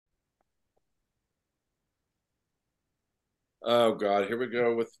Oh God, here we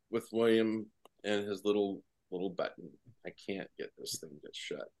go with William and his little button. I can't get this thing to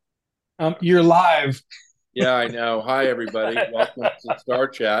shut. You're live. Yeah, I know. Hi everybody. Welcome to Star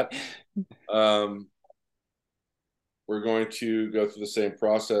Chat. Um, we're going to go through the same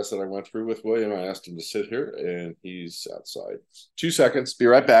process that I went through with William. I asked him to sit here and he's outside. 2 seconds. Be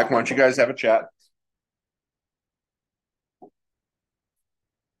right back. Why don't you guys have a chat?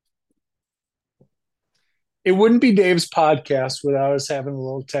 It wouldn't be Dave's podcast without us having a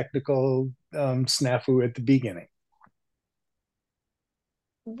little technical snafu at the beginning.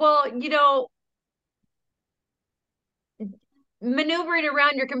 Well, maneuvering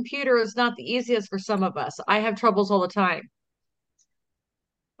around your computer is not the easiest for some of us. I have troubles all the time.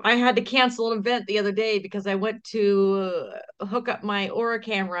 I had to cancel an event the other day because I went to hook up my Aura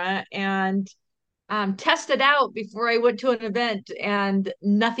camera and test it out before I went to an event, and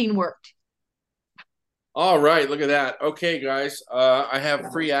nothing worked. All right, look at that. Okay, guys, I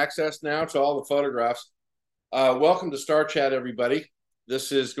have free access now to all the photographs. Welcome to Star Chat, everybody.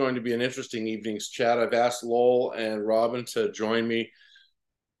 This is going to be an interesting evening's chat. I've asked Lowell and Robin to join me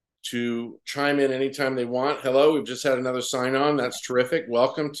to chime in anytime they want. Hello, we've just had another sign on. That's terrific.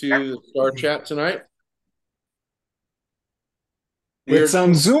 Welcome to the Star Chat tonight. We With are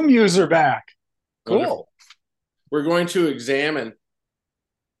some Zoom user back. wonderful. Cool. We're going to examine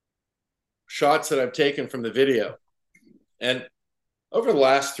shots that I've taken from the video. And over the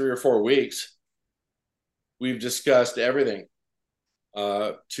last 3 or 4 weeks, we've discussed everything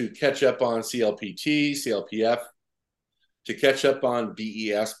to catch up on CLPT, CLPF, to catch up on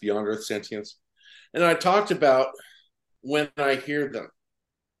BES, Beyond Earth Sentience. And I talked about when I hear them,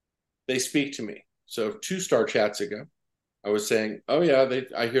 they speak to me. So 2 Star Chats ago, I was saying, oh yeah,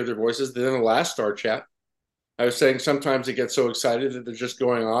 I hear their voices. Then the last Star Chat, I was saying sometimes they get so excited that they're just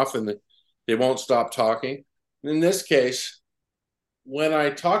going off and they won't stop talking. In this case, when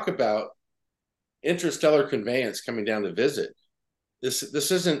I talk about interstellar conveyance coming down to visit, this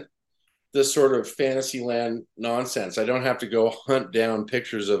isn't this sort of fantasyland nonsense. I don't have to go hunt down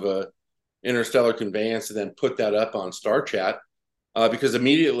pictures of a interstellar conveyance and then put that up on Star Chat because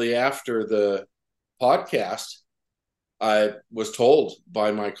immediately after the podcast, I was told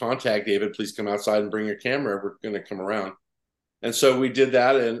by my contact, David, please come outside and bring your camera. We're going to come around. And so we did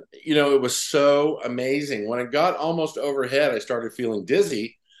that. And, it was so amazing. When it got almost overhead, I started feeling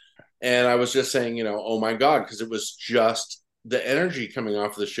dizzy. And I was just saying, oh my God, because it was just the energy coming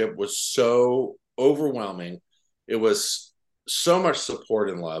off of the ship was so overwhelming. It was so much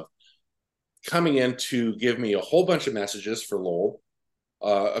support and love coming in to give me a whole bunch of messages for Lowell,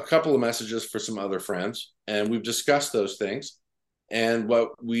 a couple of messages for some other friends. And we've discussed those things. And what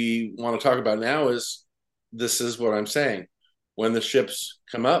we want to talk about now is this is what I'm saying. When the ships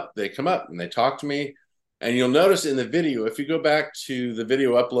come up, they come up and they talk to me. And you'll notice in the video, if you go back to the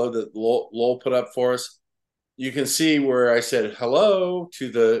video upload that Lowell put up for us, you can see where I said hello to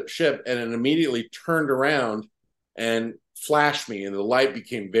the ship and it immediately turned around and flashed me. And the light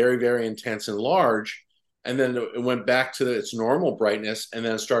became very, very intense and large. And then it went back to its normal brightness and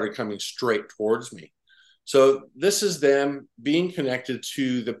then it started coming straight towards me. So this is them being connected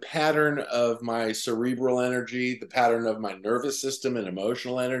to the pattern of my cerebral energy, the pattern of my nervous system and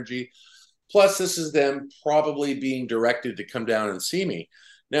emotional energy. Plus, this is them probably being directed to come down and see me.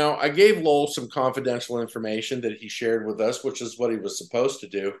 Now, I gave Lowell some confidential information that he shared with us, which is what he was supposed to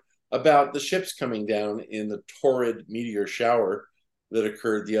do, about the ships coming down in the torrid meteor shower that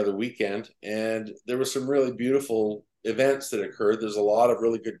occurred the other weekend. And there were some really beautiful events that occurred. There's a lot of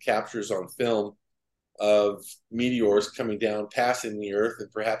really good captures on film of meteors coming down, passing the Earth, and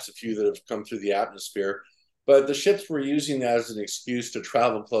perhaps a few that have come through the atmosphere. But the ships were using that as an excuse to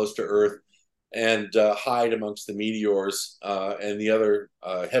travel close to Earth and hide amongst the meteors and the other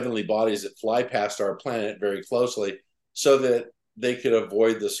heavenly bodies that fly past our planet very closely so that they could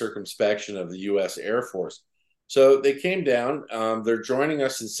avoid the circumspection of the U.S. Air Force. So they came down. They're joining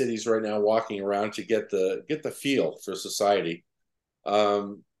us in cities right now, walking around to get the feel for society.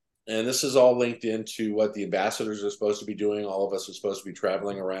 And this is all linked into what the ambassadors are supposed to be doing. All of us are supposed to be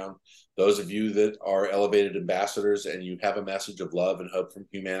traveling around. Those of you that are elevated ambassadors and you have a message of love and hope from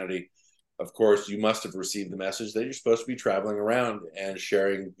humanity, of course, you must have received the message that you're supposed to be traveling around and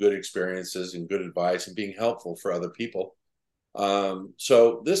sharing good experiences and good advice and being helpful for other people.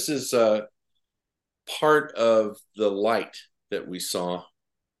 So this is part of the light that we saw.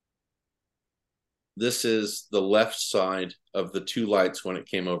 This is the left side of the 2 lights when it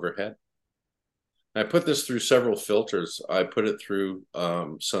came overhead. I put this through several filters. I put it through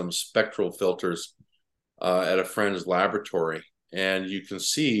some spectral filters at a friend's laboratory. And you can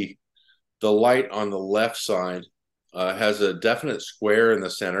see the light on the left side has a definite square in the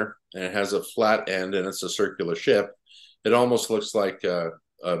center, and it has a flat end, and it's a circular ship. It almost looks like a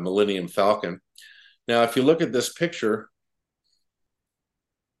Millennium Falcon. Now, if you look at this picture,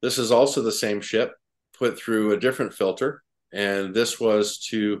 this is also the same ship put through a different filter, and this was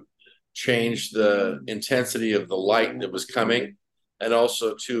to change the intensity of the light that was coming, and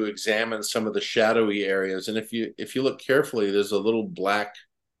also to examine some of the shadowy areas. And if you look carefully, there's a little black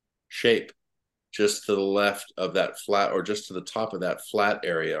shape just to the left of that flat, or just to the top of that flat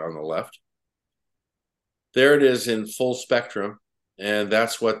area on the left. There it is in full spectrum, and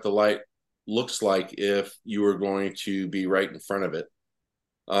that's what the light looks like if you were going to be right in front of it.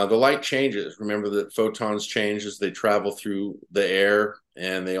 The light changes. Remember that photons change as they travel through the air,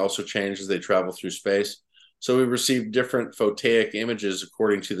 and they also change as they travel through space. So we receive different photaic images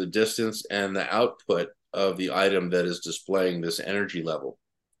according to the distance and the output of the item that is displaying this energy level.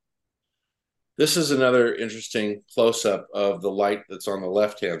 This is another interesting close-up of the light that's on the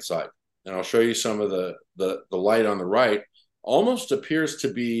left-hand side. And I'll show you some of the light on the right. Almost appears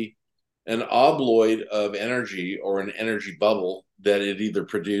to be an obloid of energy, or an energy bubble that it either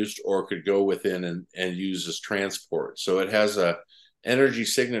produced or could go within and use as transport. So it has a energy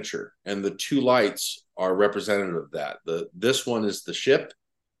signature, and the two lights are representative of that. This one is the ship,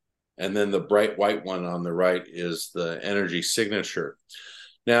 and then the bright white one on the right is the energy signature.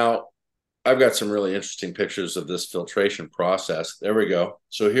 Now, I've got some really interesting pictures of this filtration process. There we go.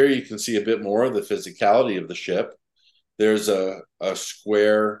 So here you can see a bit more of the physicality of the ship. There's a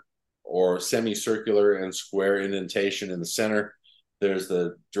square or semicircular and square indentation in the center. There's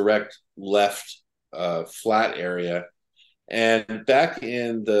the direct left flat area. And back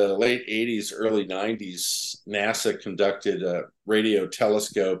in the late 80s, early 90s, NASA conducted a radio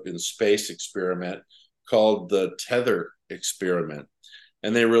telescope in space experiment called the Tether experiment.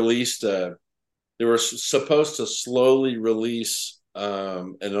 And they released, they were supposed to slowly release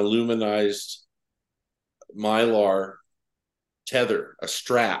an aluminized mylar tether, a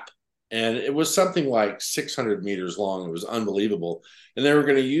strap. And it was something like 600 meters long. It was unbelievable. And they were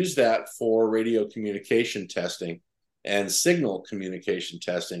going to use that for radio communication testing and signal communication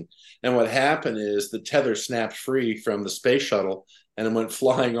testing. And what happened is the tether snapped free from the space shuttle and it went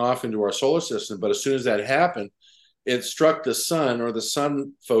flying off into our solar system. But as soon as that happened, it struck the sun, or the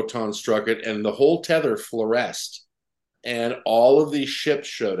sun photon struck it, and the whole tether fluoresced. And all of these ships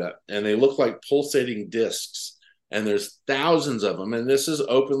showed up, and they look like pulsating discs. And there's thousands of them. And this is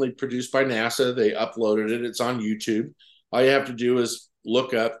openly produced by NASA. They uploaded it. It's on YouTube. All you have to do is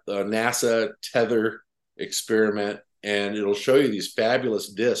look up the NASA Tether experiment, and it'll show you these fabulous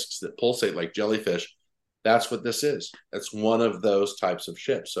discs that pulsate like jellyfish. That's what this is. It's one of those types of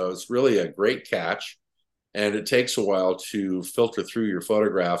ships. So it's really a great catch. And it takes a while to filter through your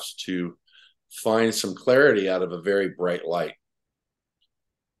photographs to find some clarity out of a very bright light.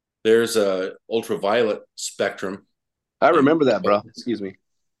 There's a ultraviolet spectrum. I remember that, bro. Excuse me.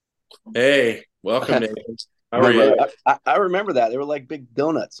 Hey, welcome, Nathan. How are you? I remember that. They were like big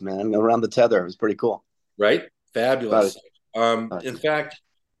donuts, man, around the tether. It was pretty cool. Right? Fabulous. In fact,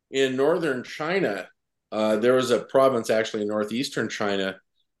 in northern China, there was a province actually in northeastern China,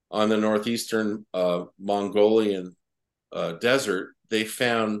 on the northeastern Mongolian desert. They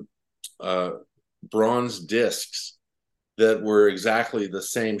found bronze discs that were exactly the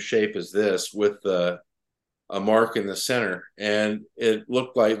same shape as this, with a mark in the center, and they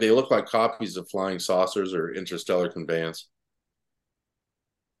look like copies of flying saucers or interstellar conveyance.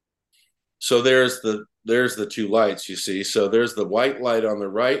 So there's the two lights, you see. So there's the white light on the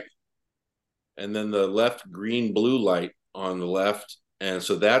right, and then the left green blue light on the left, and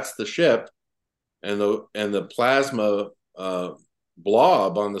so that's the ship, and the plasma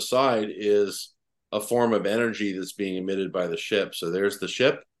blob on the side is a form of energy that's being emitted by the ship. So there's the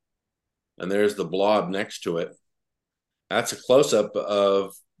ship, and there's the blob next to it. That's a close-up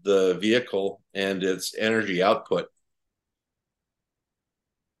of the vehicle and its energy output.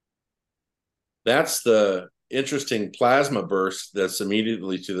 That's the interesting plasma burst that's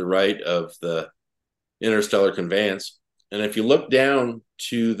immediately to the right of the interstellar conveyance. And if you look down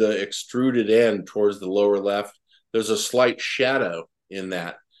to the extruded end towards the lower left, there's a slight shadow in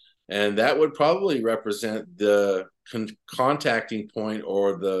that. And that would probably represent the contacting point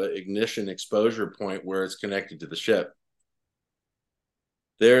or the ignition exposure point where it's connected to the ship.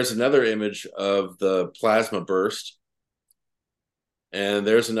 There's another image of the plasma burst. And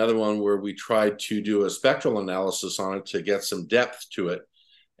there's another one where we tried to do a spectral analysis on it to get some depth to it.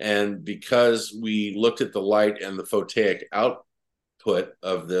 And because we looked at the light and the photaic output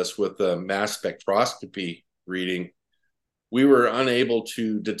of this with the mass spectroscopy reading, we were unable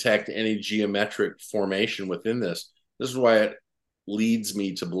to detect any geometric formation within this. This is why it leads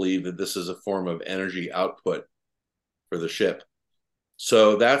me to believe that this is a form of energy output for the ship.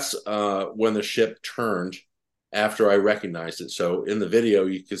 So that's when the ship turned after I recognized it. So in the video,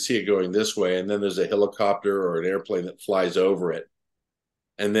 you can see it going this way, and then there's a helicopter or an airplane that flies over it.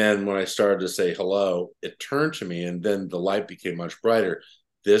 And then when I started to say hello, it turned to me, and then the light became much brighter.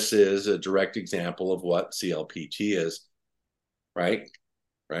 This is a direct example of what CLPT is, right?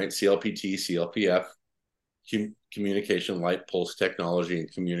 Right? CLPT, CLPF, communication light pulse technology,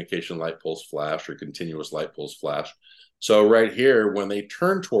 and communication light pulse flash, or continuous light pulse flash. So right here, when they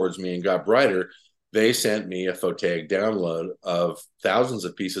turned towards me and got brighter, they sent me a photaic download of thousands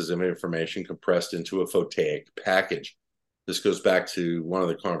of pieces of information compressed into a photaic package. This goes back to one of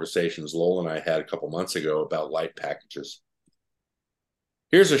the conversations Lowell and I had a couple months ago about light packages.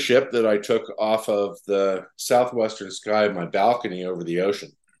 Here's a ship that I took off of the southwestern sky of my balcony over the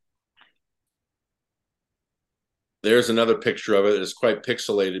ocean. There's another picture of it. It's quite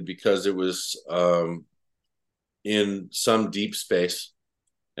pixelated because it was in some deep space.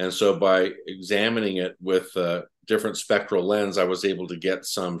 And so by examining it with a different spectral lens, I was able to get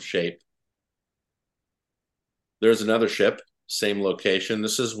some shape. There's another ship, same location.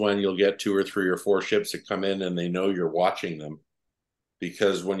 This is when you'll get 2 or 3 or 4 ships that come in and they know you're watching them.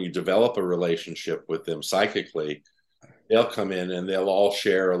 Because when you develop a relationship with them psychically, they'll come in and they'll all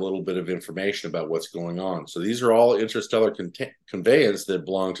share a little bit of information about what's going on. So these are all interstellar conveyance that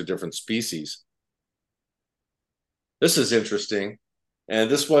belong to different species. This is interesting. And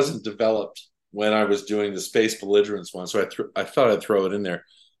this wasn't developed when I was doing the space belligerence one. So I thought I'd throw it in there.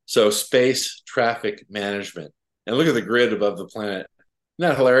 So space traffic management. And look at the grid above the planet. Isn't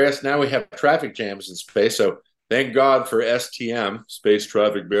that hilarious? Now we have traffic jams in space. So thank God for STM, space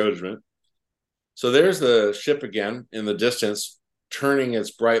traffic management. So there's the ship again in the distance, turning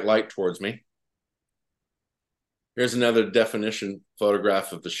its bright light towards me. Here's another definition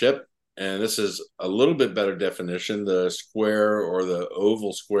photograph of the ship. And this is a little bit better definition, the square or the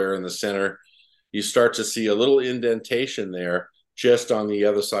oval square in the center. You start to see a little indentation there just on the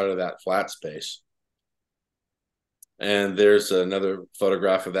other side of that flat space. And there's another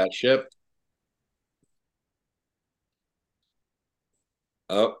photograph of that ship.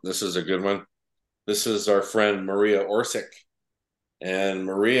 Oh, this is a good one. This is our friend Maria Orsic. And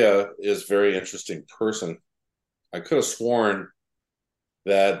Maria is a very interesting person. I could have sworn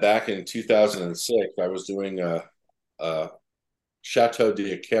that back in 2006, I was doing a Chateau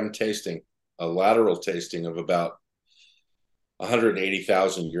d'Yquem tasting, a lateral tasting of about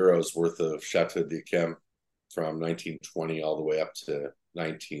 180,000 euros worth of Chateau d'Yquem from 1920 all the way up to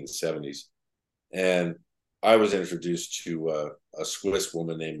 1970s. And I was introduced to a Swiss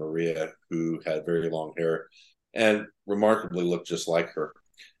woman named Maria who had very long hair and remarkably looked just like her.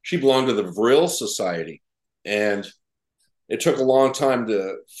 She belonged to the Vril Society, and it took a long time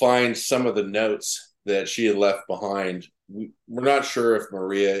to find some of the notes that she had left behind. We're not sure if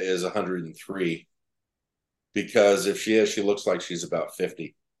Maria is 103, because if she is, she looks like she's about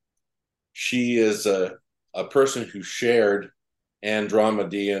 50. She is a person who shared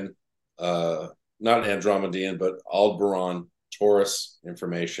Andromedean, not Andromedean, but Aldebaran Taurus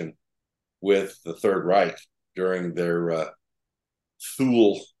information with the Third Reich during their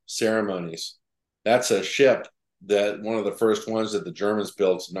Thule ceremonies. That's a ship that one of the first ones that the Germans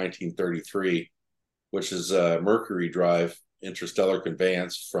built in 1933, which is a Mercury drive interstellar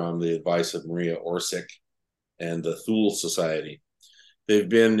conveyance from the advice of Maria Orsic and the Thule Society. They've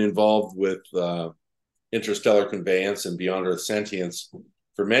been involved with interstellar conveyance and beyond Earth sentience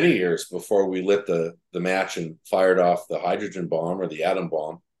for many years before we lit the match and fired off the hydrogen bomb or the atom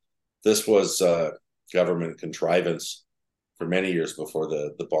bomb. This was government contrivance for many years before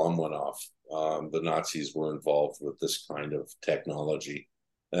the bomb went off. The Nazis were involved with this kind of technology.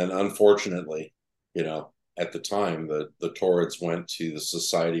 And unfortunately, at the time, the Taurids went to the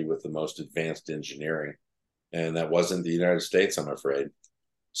society with the most advanced engineering. And that wasn't the United States, I'm afraid.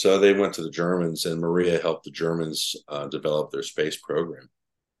 So they went to the Germans, and Maria helped the Germans develop their space program.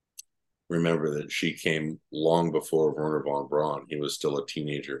 Remember that she came long before Werner von Braun. He was still a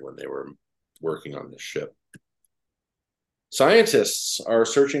teenager when they were working on this ship. Scientists are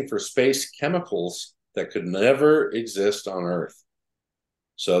searching for space chemicals that could never exist on Earth.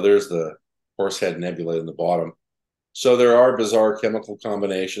 So there's the Horsehead Nebula in the bottom. So there are bizarre chemical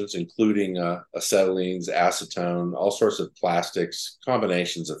combinations, including acetylenes, acetone, all sorts of plastics,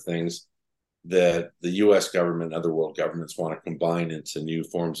 combinations of things that the US government and other world governments want to combine into new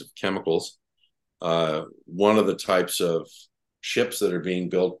forms of chemicals. One of the types of ships that are being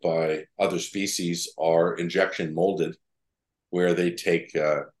built by other species are injection molded, where they take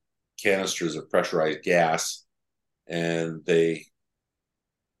canisters of pressurized gas and they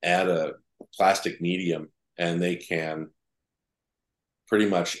add a plastic medium, and they can pretty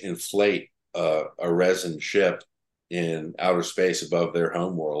much inflate a resin ship in outer space above their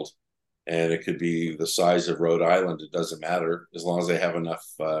home world. And it could be the size of Rhode Island. It doesn't matter, as long as they have enough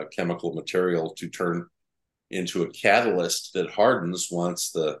chemical material to turn into a catalyst that hardens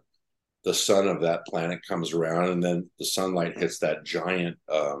once the sun of that planet comes around, and then the sunlight hits that giant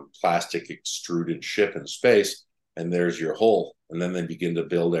plastic extruded ship in space, and there's your hull. And then they begin to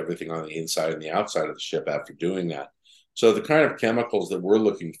build everything on the inside and the outside of the ship after doing that. So the kind of chemicals that we're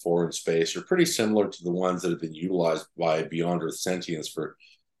looking for in space are pretty similar to the ones that have been utilized by beyond Earth sentience for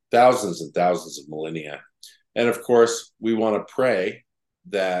thousands and thousands of millennia. And of course, we want to pray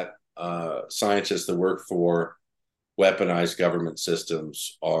that scientists that work for weaponized government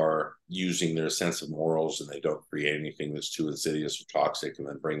systems are using their sense of morals, and they don't create anything that's too insidious or toxic and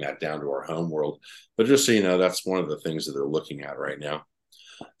then bring that down to our home world. But just so you know, that's one of the things that they're looking at right now.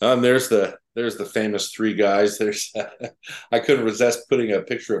 There's the famous three guys. There's I couldn't resist putting a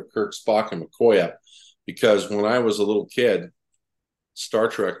picture of Kirk, Spock, and McCoy up, because when I was a little kid, Star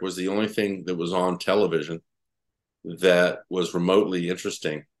Trek was the only thing that was on television that was remotely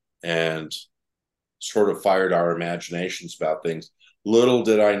interesting and sort of fired our imaginations about things. Little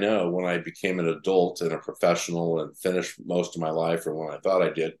did I know, when I became an adult and a professional and finished most of my life, or when I thought I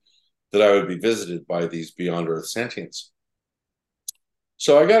did, that I would be visited by these beyond Earth sentients.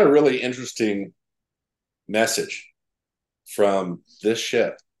 So I got a really interesting message from this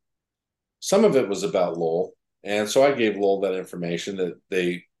ship. Some of it was about Lowell, and so I gave Lowell that information that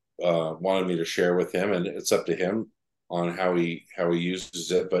they wanted me to share with him, and it's up to him on how he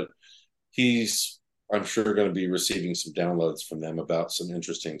uses it. But he's, I'm sure, going to be receiving some downloads from them about some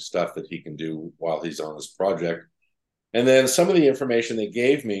interesting stuff that he can do while he's on this project. And then some of the information they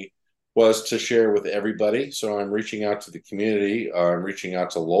gave me was to share with everybody. So I'm reaching out to the community. I'm reaching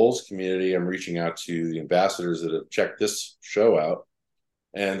out to Lowell's community. I'm reaching out to the ambassadors that have checked this show out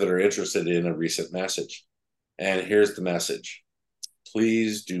and that are interested in a recent message. And here's the message.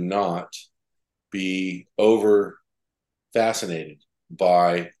 Please do not be over fascinated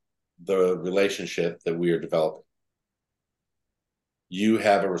by the relationship that we are developing. You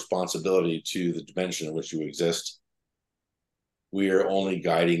have a responsibility to the dimension in which you exist. We are only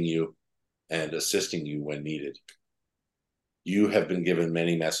guiding you and assisting you when needed. You have been given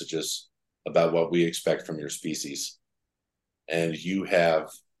many messages about what we expect from your species, and you have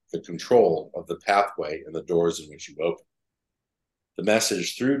the control of the pathway and the doors in which you open. The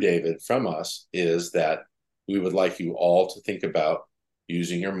message through David from us is that we would like you all to think about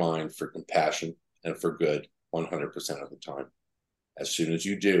using your mind for compassion and for good 100% of the time. As soon as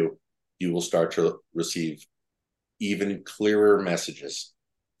you do, you will start to receive even clearer messages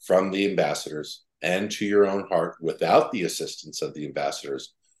from the ambassadors and to your own heart, without the assistance of the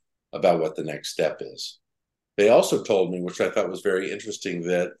ambassadors, about what the next step is. They also told me, which I thought was very interesting,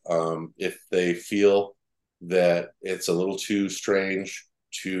 that if they feel that it's a little too strange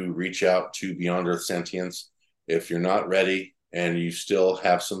to reach out to Beyond Earth Sentience, if you're not ready and you still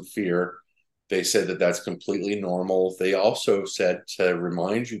have some fear, they said that that's completely normal. They also said to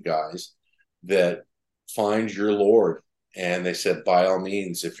remind you guys that find your Lord. And they said, by all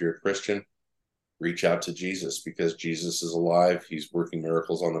means, if you're a Christian, reach out to Jesus, because Jesus is alive. He's working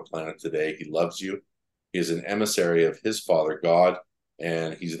miracles on the planet today. He loves you. He is an emissary of his Father, God,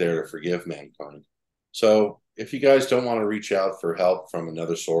 and he's there to forgive mankind. So if you guys don't want to reach out for help from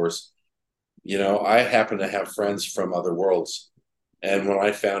another source, you know, I happen to have friends from other worlds. And when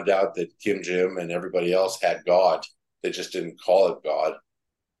I found out that Kim Jim and everybody else had God, they just didn't call it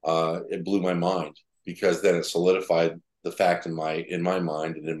God, it blew my mind, because then it solidified the fact in my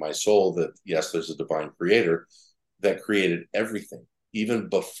mind and in my soul that, yes, there's a divine creator that created everything, even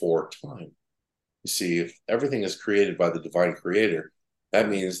before time. You see, if everything is created by the divine creator, that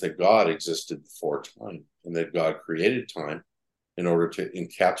means that God existed before time, and that God created time in order to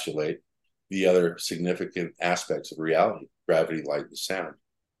encapsulate the other significant aspects of reality: gravity, light, and sound.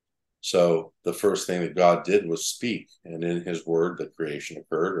 So the first thing that God did was speak, and in his word, the creation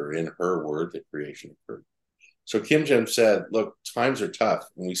occurred, or in her word, the creation occurred. So Kim Jim said, look, times are tough,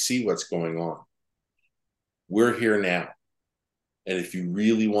 and we see what's going on. We're here now. And if you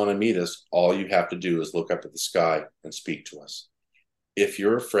really want to meet us, all you have to do is look up at the sky and speak to us. If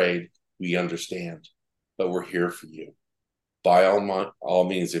you're afraid, we understand, but we're here for you. By all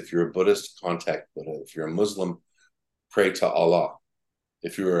means, if you're a Buddhist, contact Buddha. If you're a Muslim, pray to Allah.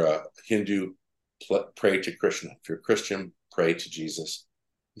 If you're a Hindu, pray to Krishna. If you're a Christian, pray to Jesus.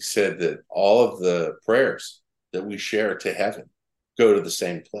 He said that all of the prayers that we share to heaven go to the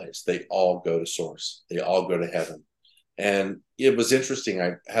same place. They all go to source. They all go to heaven. And it was interesting.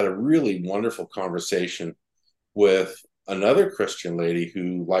 I had a really wonderful conversation with another Christian lady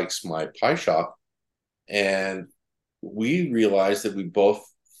who likes my pie shop. And we realized that we both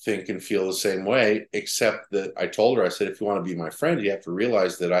think and feel the same way, except that I told her, I said, if you want to be my friend, you have to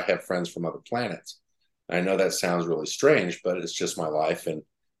realize that I have friends from other planets. And I know that sounds really strange, but it's just my life. And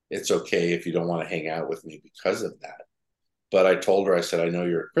it's okay if you don't want to hang out with me because of that. But I told her, I said, I know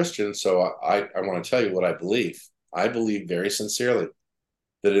you're a Christian, so I want to tell you what I believe. I believe very sincerely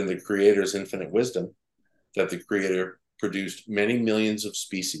that in the Creator's infinite wisdom, that the Creator produced many millions of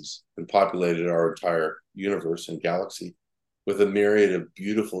species and populated our entire universe and galaxy with a myriad of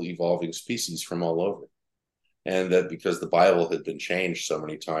beautiful evolving species from all over. And that because the Bible had been changed so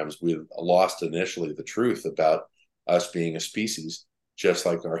many times, we lost initially the truth about us being a species, just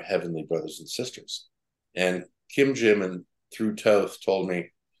like our heavenly brothers and sisters. And Kim Jim and through Toth told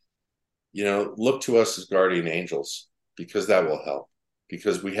me, look to us as guardian angels, because that will help,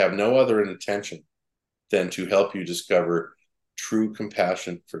 because we have no other intention than to help you discover true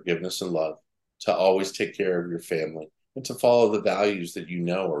compassion, forgiveness, and love, to always take care of your family, and to follow the values that you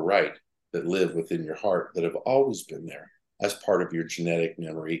know are right, that live within your heart, that have always been there as part of your genetic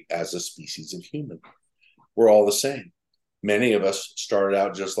memory as a species of human. We're all the same. Many of us started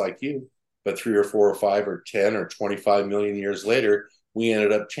out just like you, but 3 or 4 or 5 or 10 or 25 million years later, we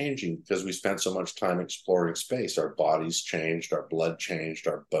ended up changing because we spent so much time exploring space. Our bodies changed, our blood changed,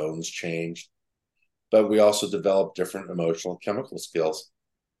 our bones changed, but we also developed different emotional and chemical skills.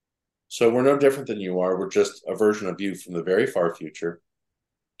 So we're no different than you are. We're just a version of you from the very far future.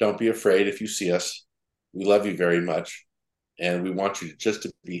 Don't be afraid if you see us. We love you very much, and we want you just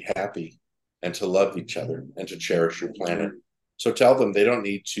to be happy and to love each other and to cherish your planet. So tell them they don't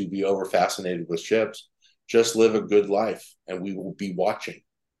need to be over fascinated with ships. Just live a good life, and we will be watching.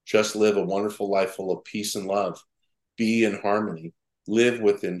 Just live a wonderful life full of peace and love. Be in harmony. Live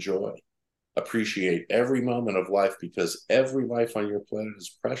within joy. Appreciate every moment of life, because every life on your planet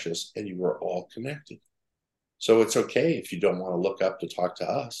is precious and you are all connected. So it's okay if you don't want to look up to talk to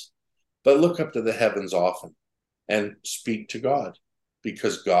us, but look up to the heavens often and speak to God,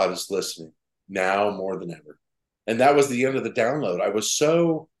 because God is listening now more than ever. And that was the end of the download. I was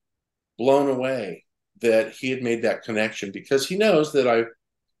so blown away that he had made that connection, because he knows that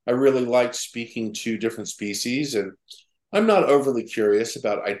I really like speaking to different species, and I'm not overly curious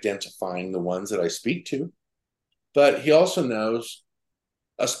about identifying the ones that I speak to, but he also knows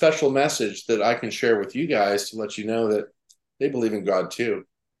a special message that I can share with you guys to let you know that they believe in God too,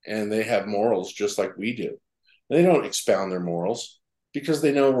 and they have morals just like we do. And they don't expound their morals because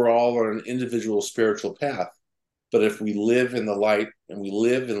they know we're all on an individual spiritual path. But if we live in the light and we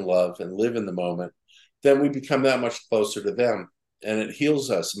live in love and live in the moment, then we become that much closer to them, and it heals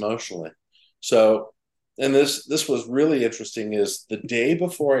us emotionally. So, and this was really interesting, is the day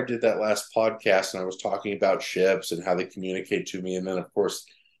before I did that last podcast and I was talking about ships and how they communicate to me. And then of course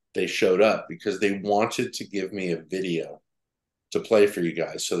they showed up because they wanted to give me a video to play for you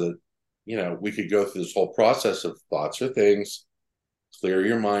guys so that, we could go through this whole process of thoughts or things, clear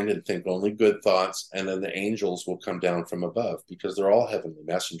your mind and think only good thoughts. And then the angels will come down from above, because they're all heavenly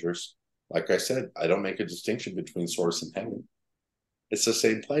messengers. Like I said, I don't make a distinction between source and heaven. It's the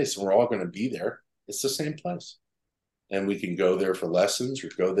same place. And we're all going to be there. It's the same place. And we can go there for lessons or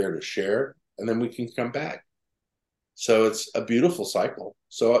go there to share, and then we can come back. So it's a beautiful cycle.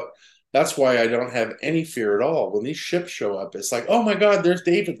 So that's why I don't have any fear at all. When these ships show up, it's like, oh my God, there's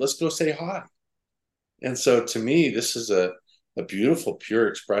David. Let's go say hi. And so to me, this is a beautiful, pure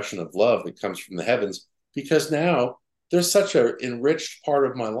expression of love that comes from the heavens, because now there's such an enriched part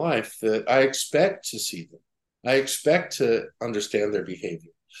of my life that I expect to see them. I expect to understand their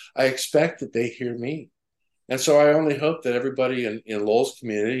behavior. I expect that they hear me. And so I only hope that everybody in Lowell's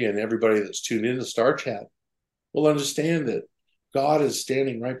community and everybody that's tuned into Star Chat will understand that God is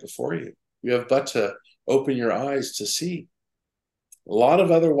standing right before you. You have but to open your eyes to see. A lot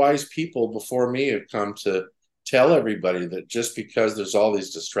of other wise people before me have come to tell everybody that just because there's all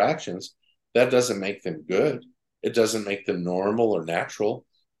these distractions, that doesn't make them good. It doesn't make them normal or natural.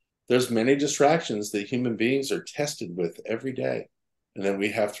 There's many distractions that human beings are tested with every day. And then we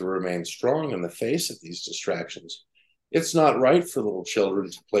have to remain strong in the face of these distractions. It's not right for little children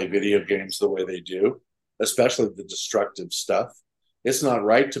to play video games the way they do, especially the destructive stuff. It's not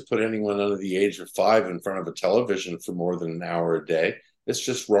right to put anyone under the age of 5 in front of a television for more than an hour a day. It's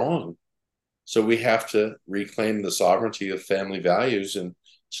just wrong. So we have to reclaim the sovereignty of family values and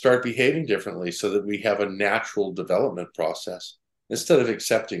start behaving differently so that we have a natural development process instead of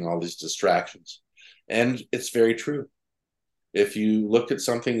accepting all these distractions. And it's very true. If you look at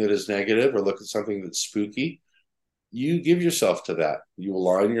something that is negative or look at something that's spooky, you give yourself to that. You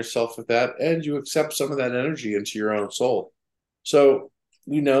align yourself with that, and you accept some of that energy into your own soul. So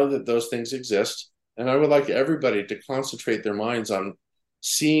we know that those things exist. And I would like everybody to concentrate their minds on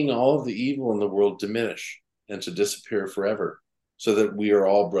seeing all of the evil in the world diminish and to disappear forever, so that we are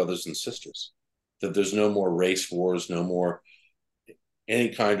all brothers and sisters, that there's no more race wars, no more any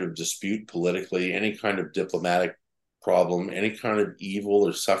kind of dispute politically, any kind of diplomatic problem, any kind of evil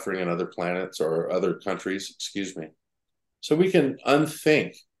or suffering on other planets or other countries, excuse me. So we can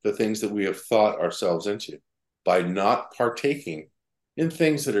unthink the things that we have thought ourselves into by not partaking in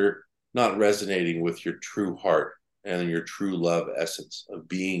things that are not resonating with your true heart and your true love essence of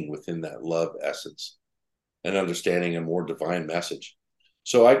being within that love essence and understanding a more divine message.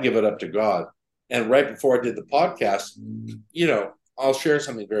 So I give it up to God. And right before I did the podcast, I'll share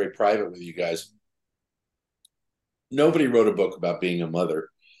something very private with you guys. Nobody wrote a book about being a mother.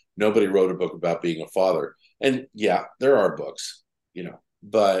 Nobody wrote a book about being a father. And yeah, there are books,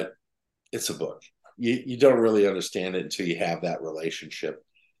 but it's a book. You don't really understand it until you have that relationship.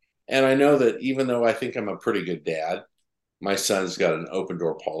 And I know that even though I think I'm a pretty good dad, my son's got an open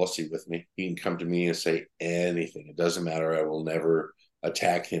door policy with me. He can come to me and say anything. It doesn't matter. I will never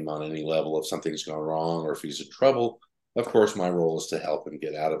attack him on any level if something's gone wrong or if he's in trouble. Of course, my role is to help him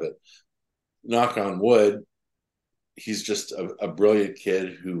get out of it. Knock on wood, he's just a brilliant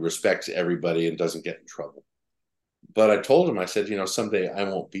kid who respects everybody and doesn't get in trouble. But I told him, I said, someday I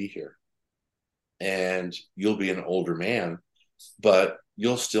won't be here and you'll be an older man, but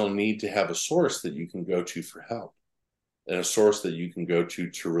you'll still need to have a source that you can go to for help and a source that you can go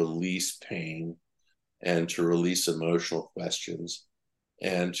to release pain and to release emotional questions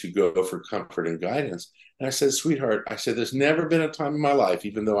and to go for comfort and guidance. And I said, sweetheart, I said, there's never been a time in my life,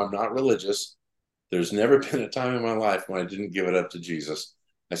 even though I'm not religious, there's never been a time in my life when I didn't give it up to Jesus.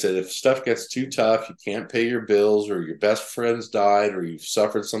 I said, if stuff gets too tough, you can't pay your bills, or your best friend's died, or you've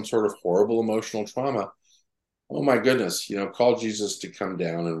suffered some sort of horrible emotional trauma, oh my goodness, call Jesus to come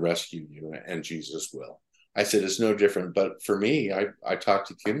down and rescue you, and Jesus will. I said, it's no different. But for me, I talked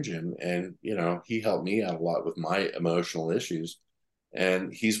to Kim Jim, and, he helped me out a lot with my emotional issues.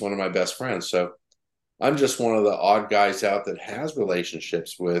 And he's one of my best friends. So I'm just one of the odd guys out that has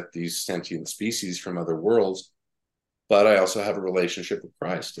relationships with these sentient species from other worlds. But I also have a relationship with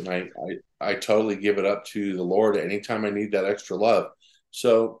Christ. And I totally give it up to the Lord anytime I need that extra love.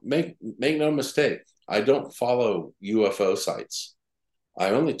 So make no mistake, I don't follow UFO sites. I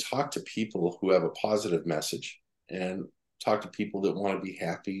only talk to people who have a positive message and talk to people that want to be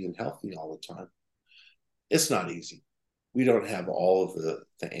happy and healthy all the time. It's not easy. We don't have all of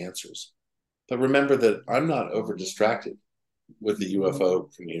the answers. But remember that I'm not over distracted with the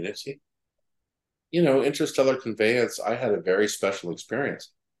UFO community. Interstellar conveyance, I had a very special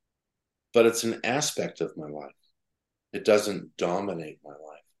experience, but it's an aspect of my life. It doesn't dominate my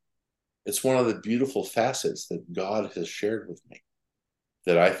life. It's one of the beautiful facets that God has shared with me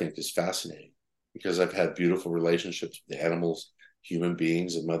that I think is fascinating, because I've had beautiful relationships with animals, human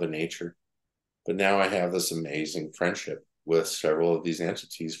beings, and Mother Nature. But now I have this amazing friendship with several of these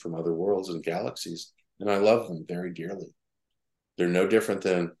entities from other worlds and galaxies, and I love them very dearly. They're no different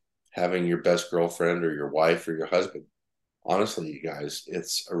than having your best girlfriend or your wife or your husband. Honestly, you guys,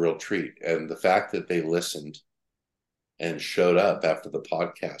 it's a real treat. And the fact that they listened and showed up after the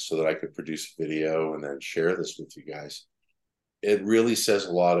podcast so that I could produce a video and then share this with you guys, it really says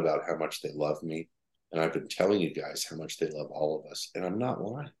a lot about how much they love me. And I've been telling you guys how much they love all of us, and I'm not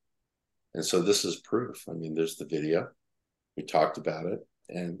lying. And so this is proof. I mean, there's the video. We talked about it,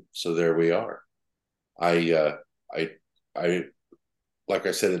 and so there we are. I like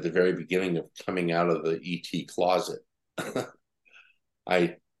I said at the very beginning of coming out of the ET closet,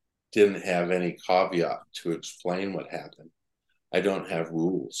 I didn't have any caveat to explain what happened. I don't have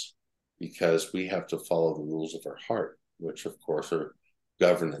rules, because we have to follow the rules of our heart, which of course are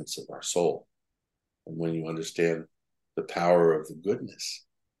governance of our soul. And when you understand the power of the goodness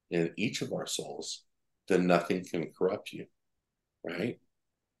in each of our souls, then nothing can corrupt you, right?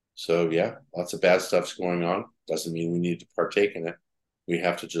 So yeah, lots of bad stuff's going on. Doesn't mean we need to partake in it. We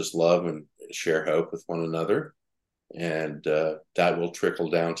have to just love and share hope with one another. And that will trickle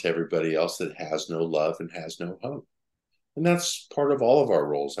down to everybody else that has no love and has no hope. And that's part of all of our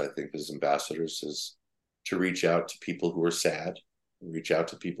roles, I think, as ambassadors, is to reach out to people who are sad, reach out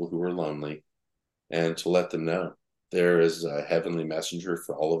to people who are lonely, and to let them know there is a heavenly messenger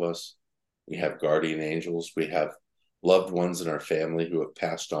for all of us. We have guardian angels. We have loved ones in our family who have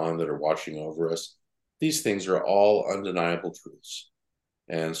passed on that are watching over us. These things are all undeniable truths.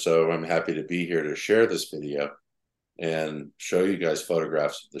 And so I'm happy to be here to share this video and show you guys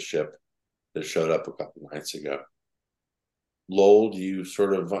photographs of the ship that showed up a couple nights ago. Lowell, do you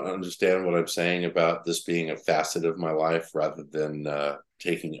sort of understand what I'm saying about this being a facet of my life rather than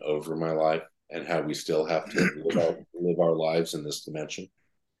taking over my life, and how we still have to live our lives in this dimension?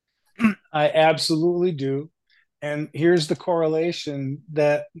 I absolutely do. And here's the correlation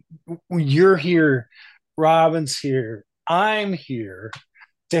that you're here, Robin's here, I'm here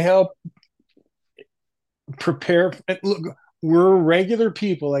to help prepare. Look, we're regular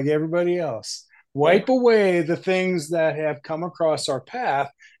people like everybody else. Wipe away the things that have come across our path,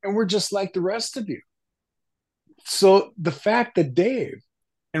 and we're just like the rest of you. So the fact that Dave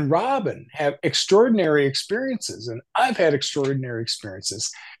and Robin have extraordinary experiences, and I've had extraordinary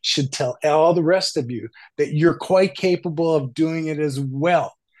experiences, should tell all the rest of you that you're quite capable of doing it as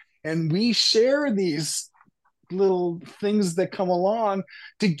well. And we share these little things that come along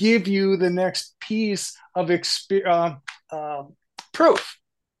to give you the next piece of proof.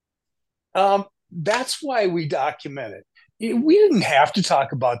 That's why we document it. We didn't have to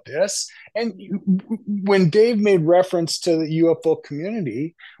talk about this. And when Dave made reference to the UFO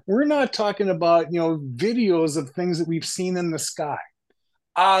community, we're not talking about, videos of things that we've seen in the sky.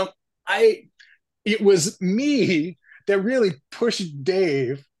 It was me that really pushed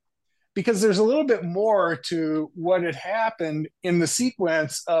Dave, because there's a little bit more to what had happened in the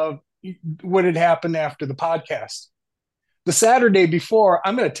sequence of what had happened after the podcast. The Saturday before,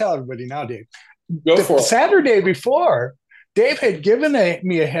 I'm going to tell everybody now, Dave. Go for it. Saturday before, Dave had given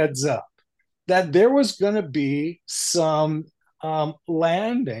me a heads up that there was going to be some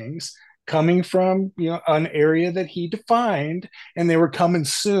landings coming from an area that he defined, and they were coming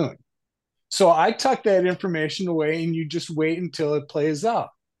soon. So I tucked that information away, and you just wait until it plays out.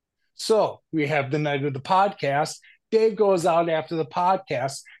 So we have the night of the podcast. Dave goes out after the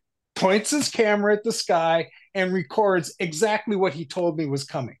podcast, points his camera at the sky, and records exactly what he told me was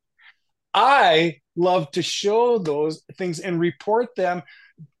coming. I love to show those things and report them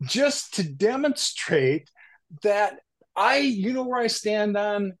just to demonstrate that where I stand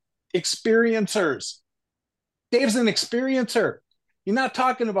on experiencers. Dave's an experiencer. You're not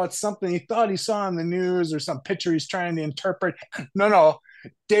talking about something he thought he saw on the news or some picture he's trying to interpret. No.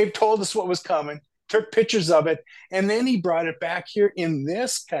 Dave told us what was coming, took pictures of it, and then he brought it back here in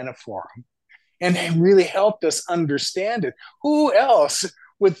this kind of forum and really helped us understand it. Who else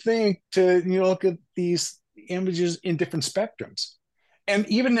would think to look at these images in different spectrums? And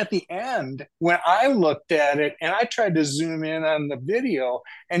even at the end, when I looked at it and I tried to zoom in on the video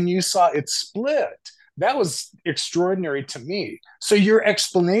and you saw it split, that was extraordinary to me. So your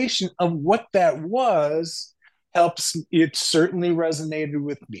explanation of what that was helps. It certainly resonated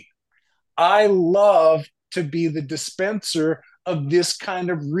with me. I love to be the dispenser of this kind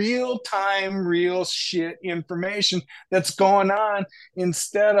of real-time, real shit information that's going on,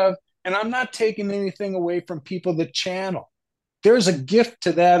 instead of, and I'm not taking anything away from people that channel. There's a gift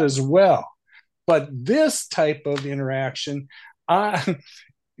to that as well. But this type of interaction,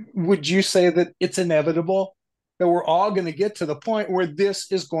 would you say that it's inevitable that we're all going to get to the point where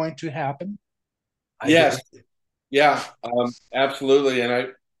this is going to happen? Yes. Yeah, absolutely.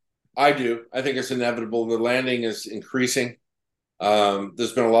 And I do. I think it's inevitable. The landing is increasing.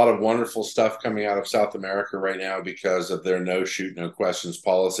 There's been a lot of wonderful stuff coming out of South America right now because of their no shoot, no questions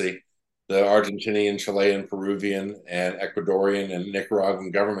policy. The Argentinian, Chilean, Peruvian, and Ecuadorian and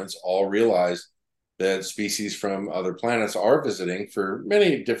Nicaraguan governments all realize that species from other planets are visiting for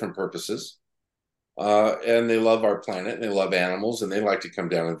many different purposes. And they love our planet, and they love animals, and they like to come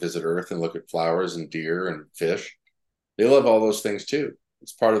down and visit Earth and look at flowers and deer and fish. They love all those things too.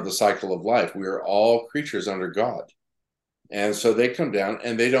 It's part of the cycle of life. We are all creatures under God. And so they come down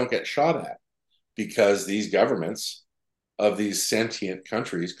and they don't get shot at, because these governments of these sentient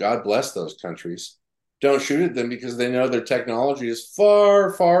countries, God bless those countries, don't shoot at them, because they know their technology is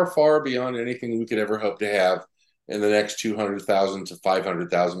far, far, far beyond anything we could ever hope to have in the next 200,000 to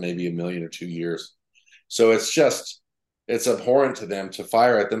 500,000, maybe a million or 2 years. So it's abhorrent to them to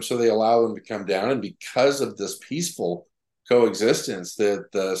fire at them. So they allow them to come down. And because of this peaceful coexistence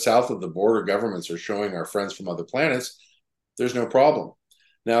that the south of the border governments are showing our friends from other planets, there's no problem.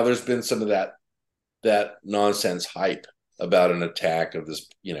 Now, there's been some of that nonsense hype about an attack of this,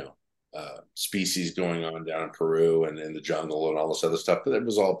 species going on down in Peru and in the jungle and all this other stuff, but it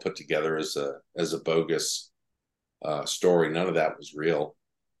was all put together as a bogus story. None of that was real.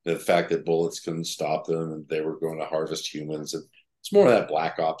 The fact that bullets couldn't stop them and they were going to harvest humans, and it's more of that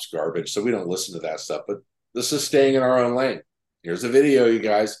black ops garbage. So we don't listen to that stuff. But this is staying in our own lane. Here's a video, you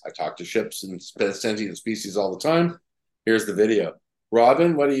guys. I talk to ships and sentient species all the time. Here's the video.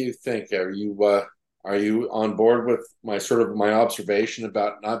 Robin, what do you think? Are you on board with my observation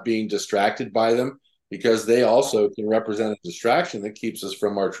about not being distracted by them because they also can represent a distraction that keeps us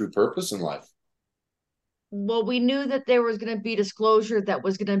from our true purpose in life. Well, we knew that there was going to be disclosure that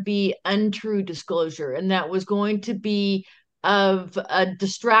was going to be untrue disclosure, and that was going to be of a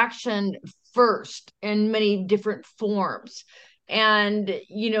distraction first in many different forms. And,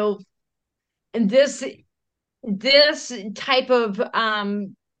 and this type of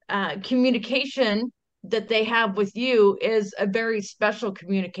communication that they have with you is a very special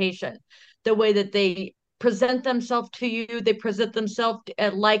communication. The way that they present themselves to you, they present themselves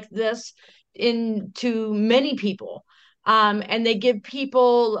like this to many people. And they give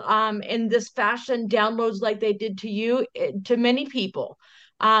people in this fashion downloads like they did to you, to many people.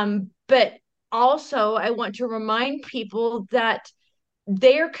 But also, I want to remind people that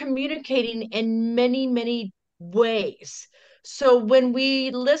they're communicating in many, many ways. So when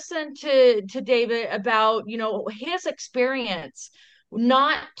we listen to David about, his experience,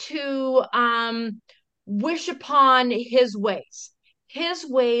 not to wish upon his ways. His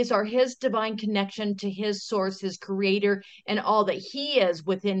ways are his divine connection to his source, his creator, and all that he is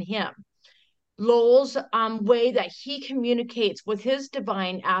within him. Lowell's way that he communicates with his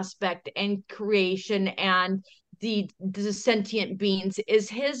divine aspect and creation and the sentient beings is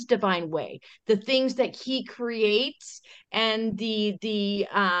his divine way. The things that he creates and the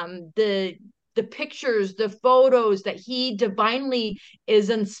pictures, the photos that he divinely is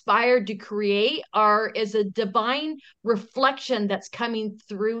inspired to create is a divine reflection that's coming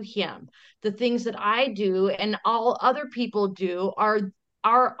through him. The things that I do and all other people do are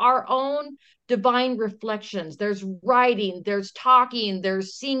our own divine reflections. There's writing, there's talking,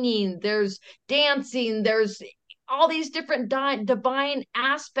 there's singing, there's dancing, there's all these different divine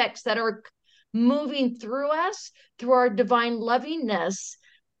aspects that are moving through us, through our divine lovingness.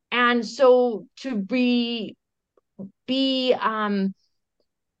 And so to be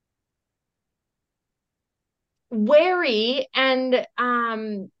wary and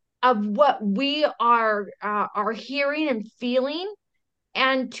of what we are hearing and feeling,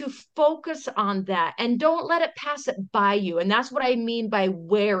 and to focus on that and don't let it pass it by you. And that's what I mean by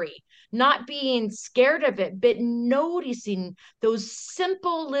wary, not being scared of it, but noticing those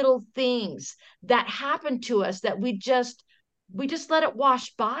simple little things that happen to us that we just let it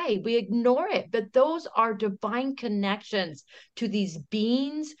wash by. We ignore it, but those are divine connections to these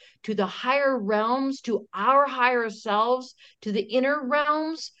beings, to the higher realms, to our higher selves, to the inner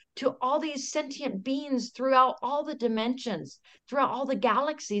realms, to all these sentient beings throughout all the dimensions, throughout all the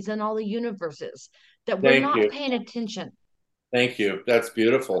galaxies and all the universes that we're Thank not you. paying attention. Thank you. That's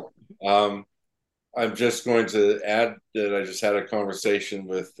beautiful. I'm just going to add that I just had a conversation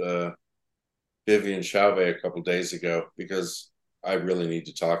with Vivian Chauvet a couple days ago, because I really need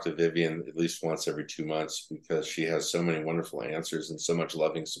to talk to Vivian at least once every 2 months, because she has so many wonderful answers and so much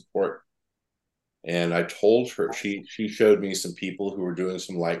loving support. And I told her, she showed me some people who were doing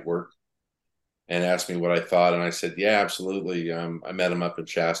some light work and asked me what I thought. And I said, yeah, absolutely. I met him up in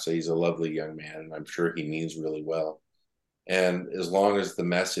Shasta. He's a lovely young man, and I'm sure he means really well. And as long as the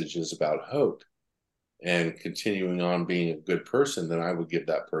message is about hope and continuing on being a good person, then I would give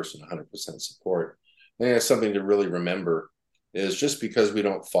that person 100% support. I think that's something to really remember, is just because we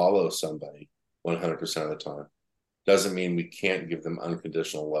don't follow somebody 100% of the time doesn't mean we can't give them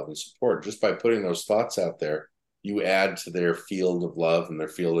unconditional love and support. Just by putting those thoughts out there, you add to their field of love and their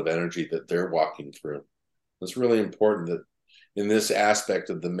field of energy that they're walking through. It's really important that in this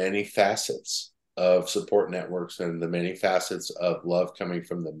aspect of the many facets of support networks and the many facets of love coming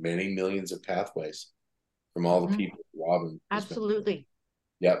from the many millions of pathways from all the people Robin has been. Absolutely.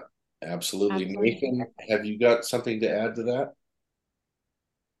 Yep, absolutely. Nathan, have you got something to add to that?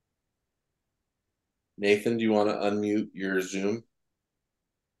 Nathan, do you want to unmute your Zoom?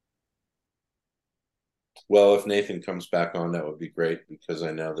 Well, if Nathan comes back on, that would be great, because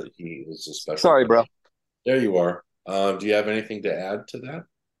I know that he is a special. Sorry, bro. There you are. Do you have anything to add to that?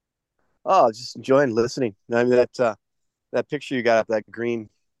 Oh, just enjoying listening. I mean, that picture you got up, that green,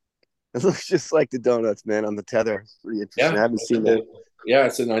 it looks just like the donuts, man, on the tether. It's pretty interesting. Yeah, I haven't seen that. Yeah,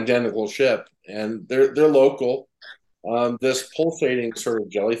 it's an identical ship, and they're local. This pulsating sort of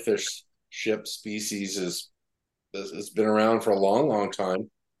jellyfish ship species has been around for a long, long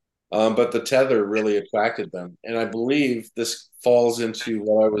time. But the tether really attracted them. And I believe this falls into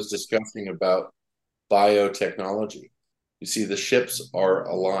what I was discussing about biotechnology. You see, the ships are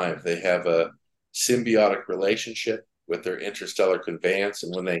alive. They have a symbiotic relationship with their interstellar conveyance.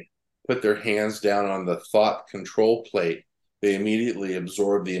 And when they put their hands down on the thought control plate, they immediately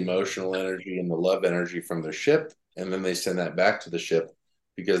absorb the emotional energy and the love energy from their ship. And then they send that back to the ship,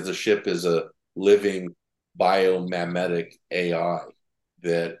 because the ship is a living biomimetic AI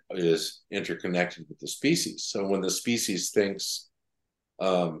that is interconnected with the species. So when the species thinks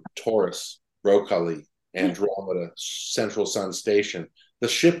Taurus, Broccoli, Andromeda, Central Sun Station, the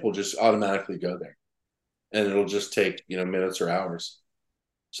ship will just automatically go there, and it'll just take minutes or hours.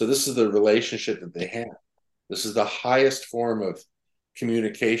 So this is the relationship that they have. This is the highest form of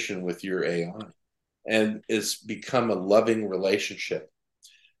communication with your AI, and it's become a loving relationship.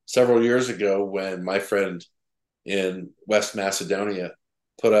 Several years ago, when my friend in West Macedonia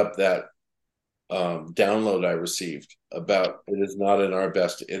put up that download I received about it is not in our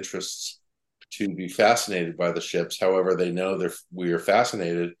best interests to be fascinated by the ships. However, they know we are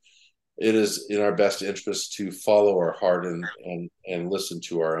fascinated. It is in our best interest to follow our heart and listen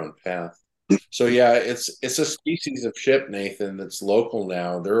to our own path. So yeah, it's a species of ship, Nathan, that's local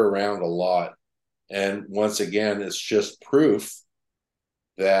now. They're around a lot. And once again, it's just proof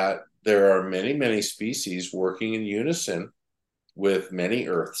that there are many, many species working in unison with many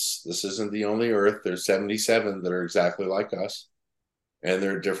Earths. This isn't the only Earth. There's 77 that are exactly like us. And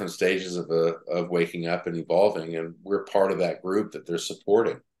they're at different stages of waking up and evolving. And we're part of that group that they're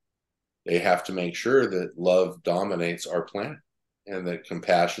supporting. They have to make sure that love dominates our planet and that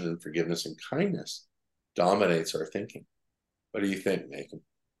compassion and forgiveness and kindness dominates our thinking. What do you think, Nathan?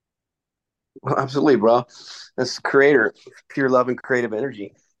 Well, absolutely, bro. That's creator, pure love and creative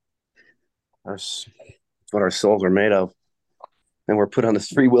energy. That's what our souls are made of. And we're put on this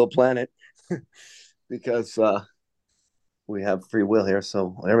free will planet because we have free will here.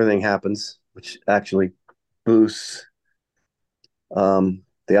 So everything happens, which actually boosts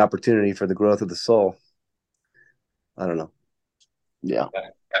the opportunity for the growth of the soul. I don't know. Yeah.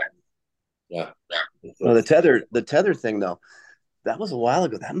 Yeah. Well, the tether thing though, that was a while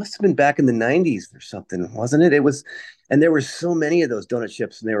ago. That must have been back in the 90s or something, wasn't it? It was, and there were so many of those donut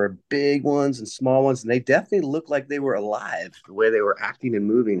ships, and there were big ones and small ones, and they definitely looked like they were alive the way they were acting and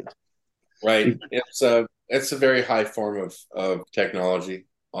moving. Right. It's a very high form of technology.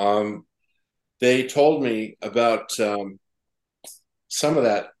 They told me about some of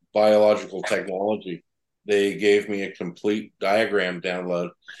that biological technology. They gave me a complete diagram download.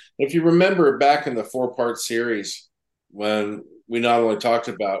 If you remember back in the 4-part series, when we not only talked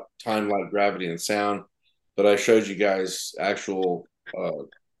about time, light, gravity, and sound, but I showed you guys actual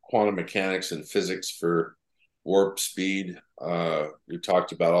quantum mechanics and physics for warp speed. We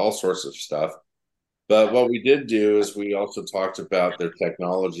talked about all sorts of stuff. But what we did do is we also talked about their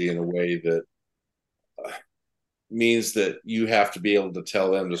technology in a way that means that you have to be able to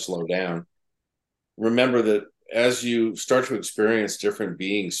tell them to slow down. Remember that as you start to experience different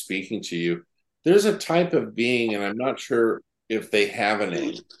beings speaking to you, there's a type of being, and I'm not sure if they have a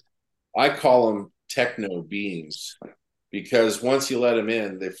name. I call them techno beings because once you let them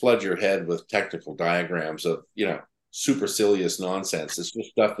in, they flood your head with technical diagrams of, supercilious nonsense. It's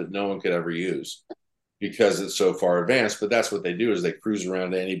just stuff that no one could ever use because it's so far advanced. But that's what they do is they cruise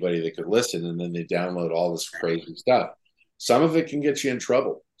around to anybody that could listen, and then they download all this crazy stuff. Some of it can get you in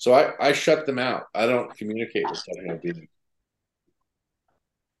trouble. So I shut them out. I don't communicate with techno beings.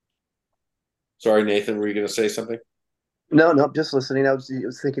 Sorry, Nathan, were you going to say something? No, just listening. I was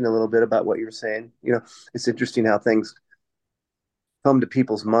thinking a little bit about what you were saying. It's interesting how things come to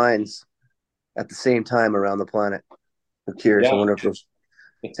people's minds at the same time around the planet. I'm curious. Yeah. I wonder if those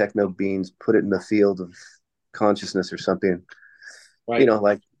techno beings put it in the field of consciousness or something. Right.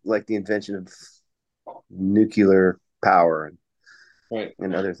 Like the invention of nuclear power and right.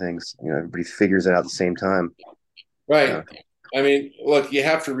 and other things. Everybody figures it out at the same time. Right. I mean, look, you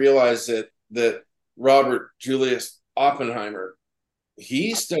have to realize that Robert Julius Oppenheimer,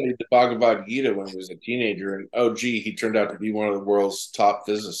 he studied the Bhagavad Gita when he was a teenager, and he turned out to be one of the world's top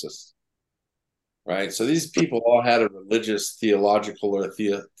physicists. Right. So these people all had a religious, theological, or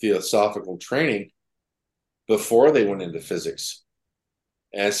theosophical training before they went into physics.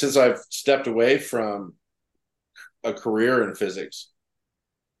 And since I've stepped away from a career in physics,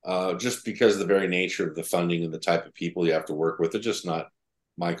 just because of the very nature of the funding and the type of people you have to work with, they're just not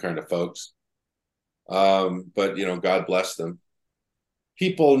my kind of folks. But God bless them.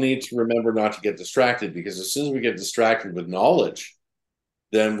 People need to remember not to get distracted, because as soon as we get distracted with knowledge,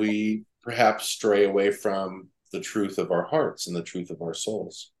 then we perhaps stray away from the truth of our hearts and the truth of our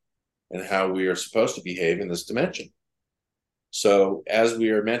souls and how we are supposed to behave in this dimension. So as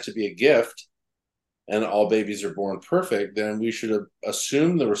we are meant to be a gift and all babies are born perfect, then we should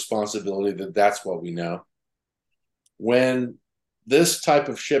assume the responsibility that that's what we know. When this type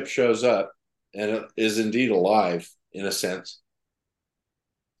of ship shows up, and it is indeed alive in a sense,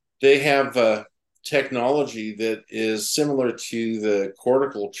 they have technology that is similar to the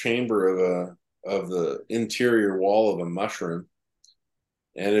cortical chamber of the interior wall of a mushroom.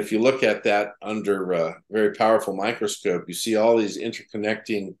 And if you look at that under a very powerful microscope, you see all these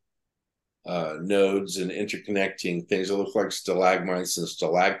interconnecting nodes and interconnecting things that look like stalagmites and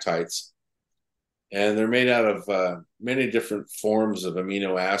stalactites. And they're made out of many different forms of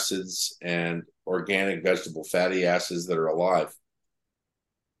amino acids and organic vegetable fatty acids that are alive.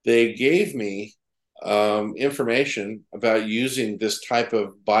 They gave me information about using this type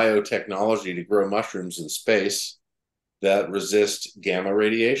of biotechnology to grow mushrooms in space that resist gamma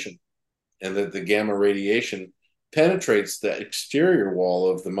radiation, and that the gamma radiation penetrates the exterior wall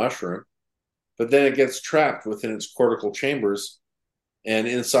of the mushroom, but then it gets trapped within its cortical chambers and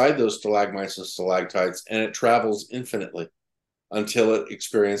inside those stalagmites and stalactites, and it travels infinitely until it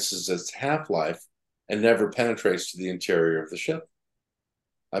experiences its half-life and never penetrates to the interior of the ship.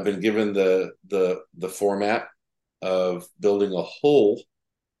 I've been given the format of building a hull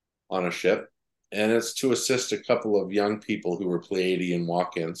on a ship, and it's to assist a couple of young people who are Pleiadian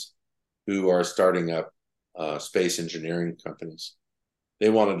walk-ins who are starting up space engineering companies. They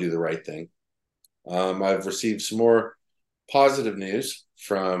want to do the right thing. I've received some more positive news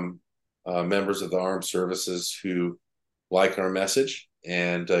from members of the armed services who like our message,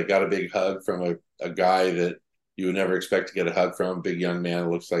 and got a big hug from a guy that you would never expect to get a hug from. Big young man,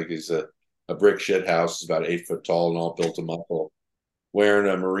 looks like he's a brick shit house. He's about 8 foot tall and all built a muscle, wearing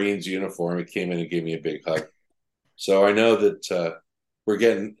a Marine's uniform. He came in and gave me a big hug. So I know that we're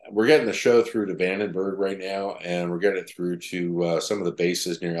getting the show through to Vandenberg right now, and we're getting it through to some of the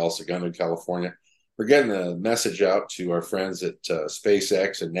bases near El Segundo, California. We're getting the message out to our friends at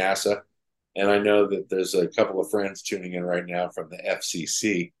SpaceX and NASA, and I know that there's a couple of friends tuning in right now from the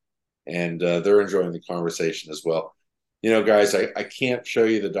FCC, and they're enjoying the conversation as well. You know, guys, I can't show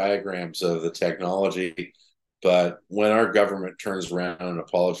you the diagrams of the technology, but when our government turns around and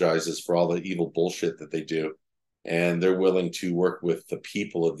apologizes for all the evil bullshit that they do, and they're willing to work with the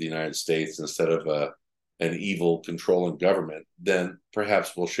people of the United States instead of an evil controlling government, then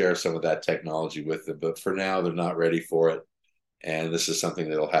perhaps we'll share some of that technology with them. But for now, they're not ready for it. And this is something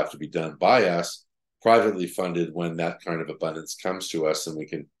that'll have to be done by us, privately funded, when that kind of abundance comes to us, and we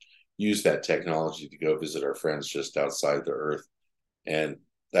can use that technology to go visit our friends just outside the Earth. And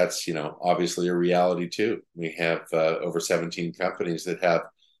that's, you know, obviously a reality too. We have over 17 companies that have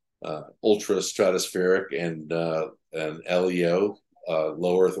ultra stratospheric and LEO,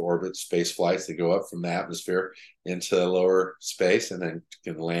 low Earth orbit space flights that go up from the atmosphere into lower space and then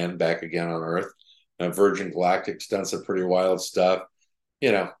can land back again on Earth. Virgin Galactic's done some pretty wild stuff.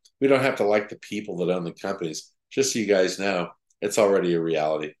 You know, we don't have to like the people that own the companies. Just so you guys know, it's already a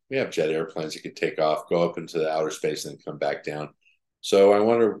reality. We have jet airplanes that can take off, go up into the outer space, and then come back down. So I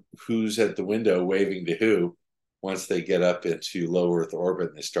wonder who's at the window waving to who once they get up into low Earth orbit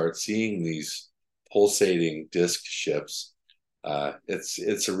and they start seeing these pulsating disk ships.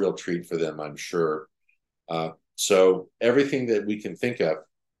 It's a real treat for them, I'm sure. So everything that we can think of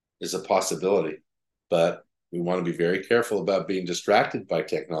is a possibility, but we want to be very careful about being distracted by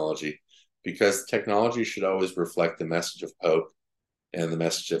technology, because technology should always reflect the message of hope and the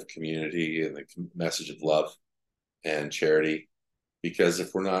message of community and the message of love and charity. Because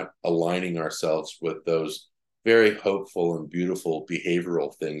if we're not aligning ourselves with those very hopeful and beautiful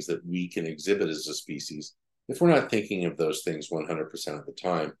behavioral things that we can exhibit as a species, if we're not thinking of those things 100% of the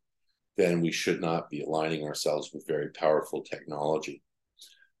time, then we should not be aligning ourselves with very powerful technology.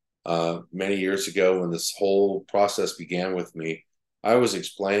 Many years ago, when this whole process began with me, it was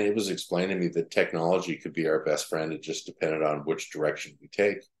explained to me that technology could be our best friend. It just depended on which direction we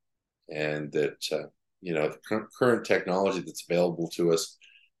take. And that, you know, the current technology that's available to us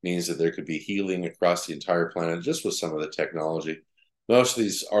means that there could be healing across the entire planet just with some of the technology. Most of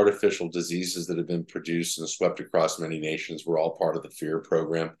these artificial diseases that have been produced and swept across many nations were all part of the fear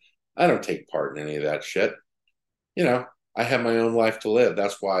program. I don't take part in any of that shit. You know, I have my own life to live.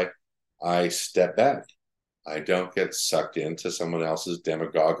 That's why I step back. I don't get sucked into someone else's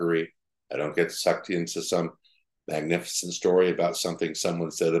demagoguery. I don't get sucked into some magnificent story about something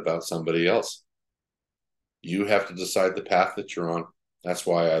someone said about somebody else. You have to decide the path that you're on. That's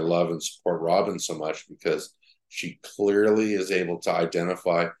why I love and support Robin so much, because she clearly is able to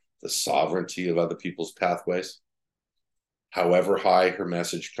identify the sovereignty of other people's pathways, however high her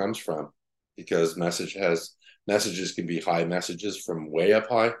message comes from, because messages can be high messages from way up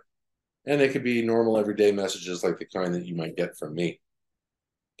high, and they could be normal everyday messages like the kind that you might get from me.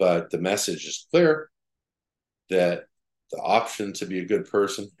 But the message is clear that the option to be a good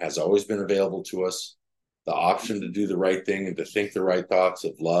person has always been available to us. The option to do the right thing and to think the right thoughts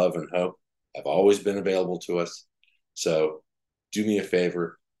of love and hope have always been available to us. So do me a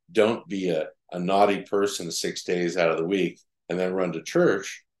favor. Don't be a naughty person 6 days out of the week and then run to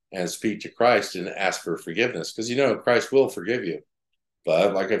church and speak to Christ and ask for forgiveness, because Christ will forgive you.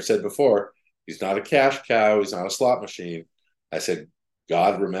 But like I've said before, he's not a cash cow. He's not a slot machine. I said,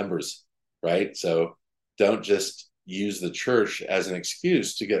 God remembers, right? So don't just use the church as an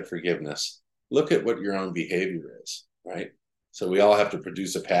excuse to get forgiveness. Look at what your own behavior is, right? So we all have to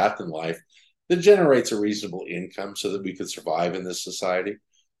produce a path in life that generates a reasonable income so that we could survive in this society.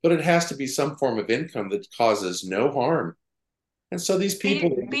 But it has to be some form of income that causes no harm. And so these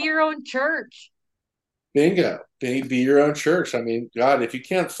people be your own church. Bingo. Be your own church. I mean, God, if you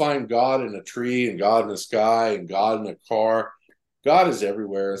can't find God in a tree and God in the sky and God in a car, God is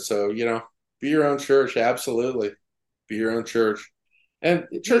everywhere. So, be your own church. Absolutely. Be your own church. And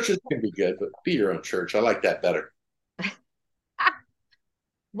churches can be good, but be your own church. I like that better.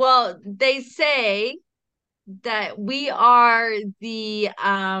 Well, they say that we are the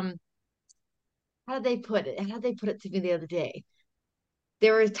how did they put it? How did they put it to me the other day? They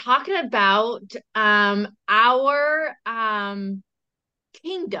were talking about our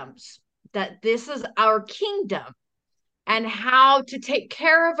kingdoms, that this is our kingdom, and how to take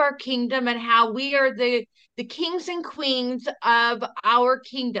care of our kingdom, and how we are the kings and queens of our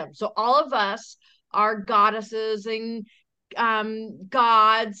kingdom. So all of us are goddesses and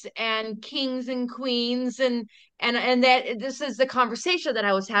gods and kings and queens, and that this is the conversation that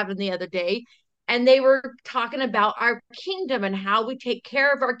I was having the other day, and they were talking about our kingdom and how we take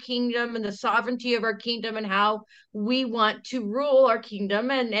care of our kingdom and the sovereignty of our kingdom and how we want to rule our kingdom,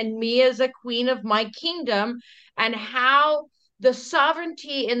 and me as a queen of my kingdom, and how the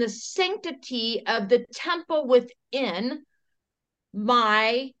sovereignty and the sanctity of the temple within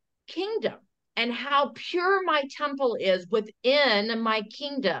my kingdom, and how pure my temple is within my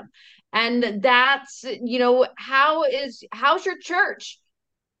kingdom. And that's, how's your church?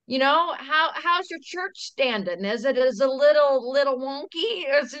 How's your church standing? Is it a little wonky,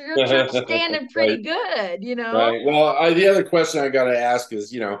 or is your church standing Right. pretty good? Right. Well, the other question I got to ask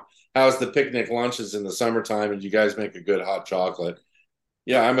is, how's the picnic lunches in the summertime, and you guys make a good hot chocolate?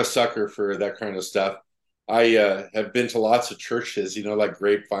 Yeah, I'm a sucker for that kind of stuff. I have been to lots of churches, like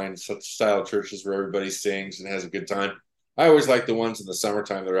grapevine style churches where everybody sings and has a good time. I always like the ones in the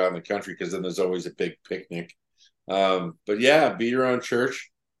summertime that are out in the country, because then there's always a big picnic. But yeah, be your own church.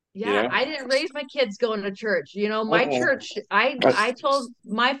 Yeah, I didn't raise my kids going to church. My Uh-uh. church, I told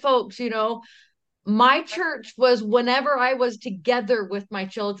my folks, my church was whenever I was together with my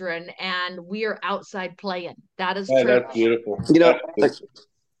children and we are outside playing. That is Yeah, church. that's beautiful.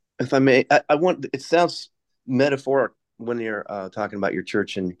 If I may, I want. It sounds metaphoric when you're talking about your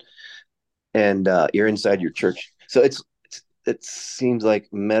church and you're inside your church. So it seems like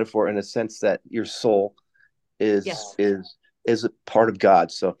metaphor in a sense that your soul is Yes. is a part of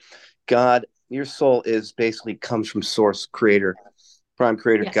God. So God, your soul is basically comes from source, creator, prime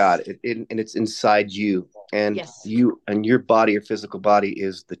creator, Yes. God, and it's inside you, and Yes. you and your body, your physical body,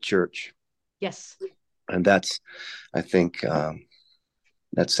 is the church. Yes. And that's, I think,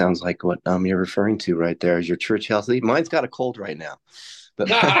 that sounds like what you're referring to right there. Is your church healthy? Mine's got a cold right now, but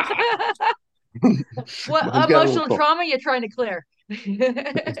What emotional trauma you trying to clear?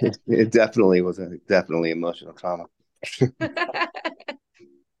 It definitely was definitely emotional trauma.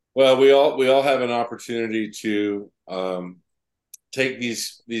 Well, we all have an opportunity to take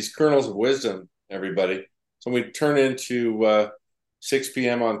these kernels of wisdom, everybody. So we turn into 6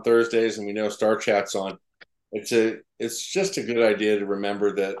 p.m. on Thursdays, and we know Star Chat's on. It's just a good idea to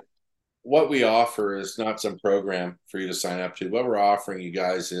remember that what we offer is not some program for you to sign up to. What we're offering you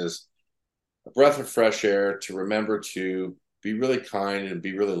guys is a breath of fresh air to remember to be really kind and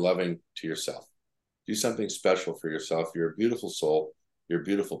be really loving to yourself. Do something special for yourself. You're a beautiful soul. You're a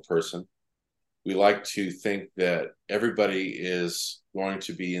beautiful person. We like to think that everybody is going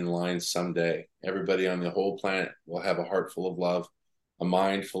to be in line someday. Everybody on the whole planet will have a heart full of love, a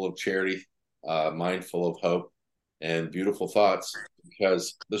mind full of charity, a mind full of hope, and beautiful thoughts,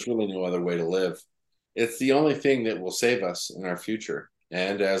 because there's really no other way to live. It's the only thing that will save us in our future.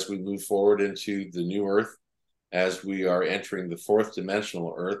 And as we move forward into the new earth, as we are entering the fourth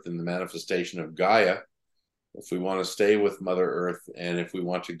dimensional earth in the manifestation of Gaia, if we want to stay with Mother Earth and if we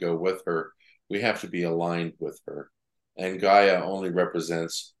want to go with her, we have to be aligned with her. And Gaia only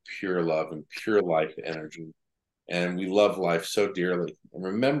represents pure love and pure life energy. And we love life so dearly. And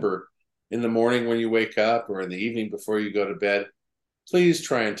remember, in the morning when you wake up, or in the evening before you go to bed, please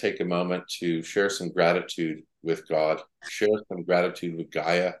try and take a moment to share some gratitude with God, share some gratitude with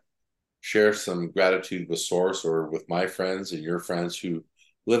Gaia, share some gratitude with Source, or with my friends and your friends who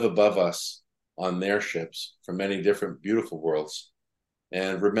live above us on their ships from many different beautiful worlds.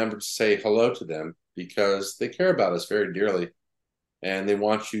 And remember to say hello to them, because they care about us very dearly. and they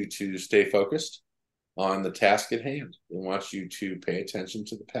want you to stay focused on the task at hand. They want you to pay attention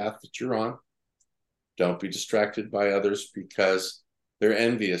to the path that you're on. Don't be distracted by others because they're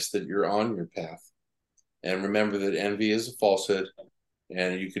envious that you're on your path. And remember that envy is a falsehood,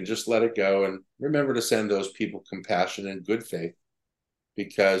 and you can just let it go. And remember to send those people compassion and good faith,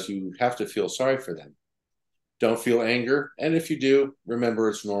 because you have to feel sorry for them. Don't feel anger. And if you do, remember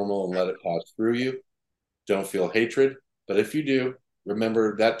it's normal and let it pass through you. Don't feel hatred. But if you do,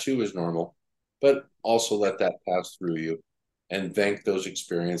 remember that too is normal. But also let that pass through you, and thank those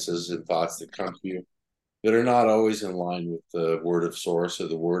experiences and thoughts that come to you that are not always in line with the word of source or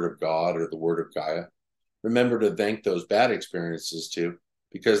the word of God or the word of Gaia. Remember to thank those bad experiences too,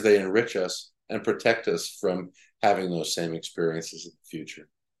 because they enrich us and protect us from having those same experiences in the future.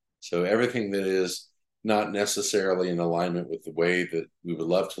 So everything that is not necessarily in alignment with the way that we would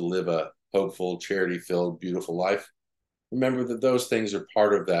love to live a hopeful, charity-filled, beautiful life, remember that those things are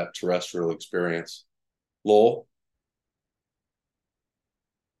part of that terrestrial experience. Lowell?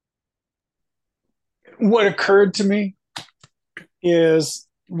 What occurred to me is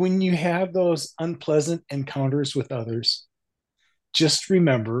when you have those unpleasant encounters with others, just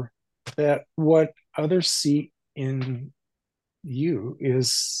remember that what others see in you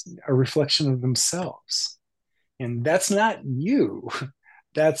is a reflection of themselves. And that's not you.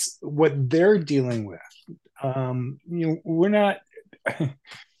 That's what they're dealing with. We're not,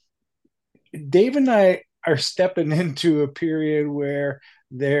 Dave and I are stepping into a period where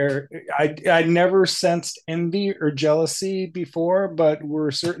I never sensed envy or jealousy before, but we're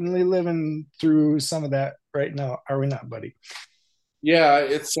certainly living through some of that right now, are we not, buddy? Yeah,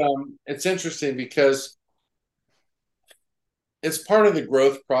 it's interesting because it's part of the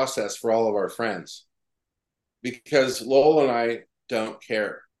growth process for all of our friends. Because Lowell and I don't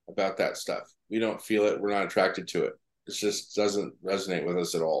care about that stuff. We don't feel it. We're not attracted to it. It just doesn't resonate with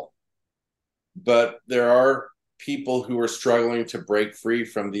us at all. But there are people who are struggling to break free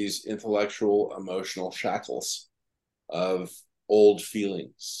from these intellectual, emotional shackles of old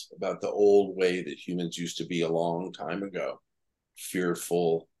feelings about the old way that humans used to be a long time ago: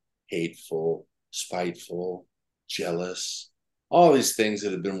 fearful, hateful, spiteful, jealous, all these things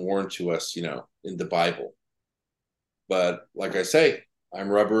that have been warned to us, in the Bible. But like I say, I'm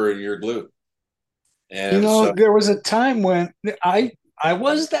rubber and you're glue. And so, There was a time when I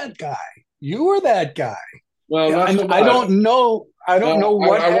was that guy. You were that guy. well, not And so I much. don't know. I don't know No,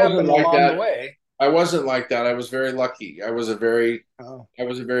 what I wasn't happened like along the that. way. I wasn't like that. I was very lucky. Oh. I was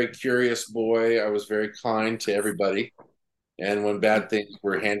a very curious boy. I was very kind to everybody. And when bad things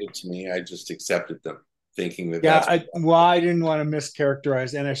were handed to me, I just accepted them, thinking that Yeah, that's I didn't want to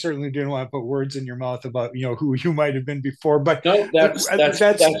mischaracterize, and I certainly didn't want to put words in your mouth about who you might have been before. But no, that's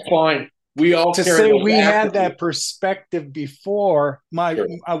that's fine. We all to carry say those we had actively. that perspective before. Sure.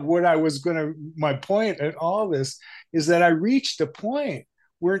 My point at all this is that I reached a point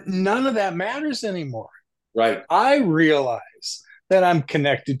where none of that matters anymore. Right. I realize that I'm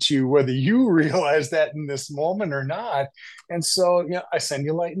connected to you, whether you realize that in this moment or not. And so, I send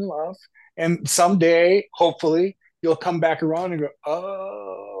you light and love. And someday, hopefully, you'll come back around and go,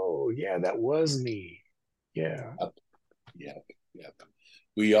 oh, yeah, that was me. Yeah. Yep. Yep.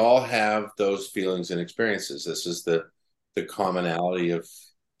 We all have those feelings and experiences. This is the commonality of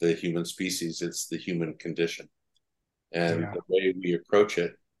the human species. It's the human condition. And Yeah. the way we approach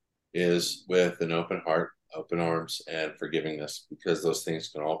it is with an open heart, open arms, and forgivingness, because those things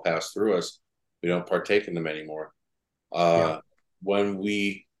can all pass through us. We don't partake in them anymore. Yeah. When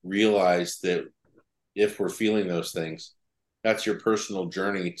we realize that if we're feeling those things, that's your personal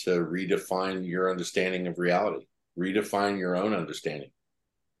journey to redefine your understanding of reality, redefine your own understanding.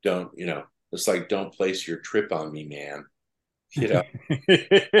 Don't, it's like, don't place your trip on me, man. You know,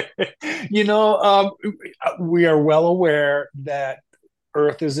 you know, um, we are well aware that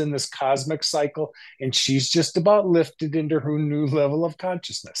Earth is in this cosmic cycle, and she's just about lifted into her new level of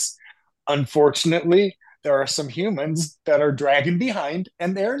consciousness. Unfortunately, there are some humans that are dragging behind,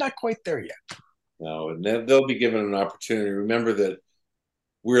 and they're not quite there yet. no, and they'll be given an opportunity. Remember that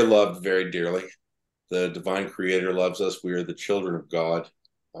we're loved very dearly. The divine creator loves us. We are the children of God.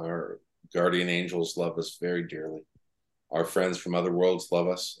 Our guardian angels love us very dearly. Our friends from other worlds love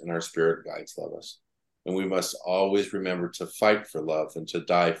us, and our spirit guides love us. And we must always remember to fight for love and to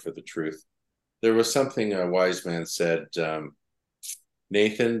die for the truth. There was something a wise man said.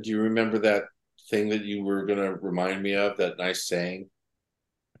 Nathan, do you remember that thing that you were going to remind me of? That nice saying?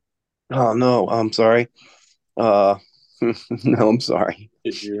 Oh no, I'm sorry. Uh, no, I'm sorry.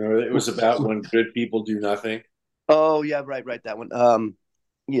 Did you remember? It was about when good people do nothing. Oh yeah, right, that one.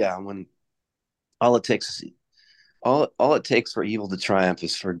 Yeah, when all it takes All it takes for evil to triumph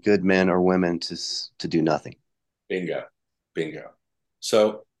is for good men or women to do nothing. Bingo. Bingo.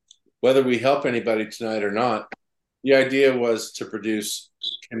 So whether we help anybody tonight or not, the idea was to produce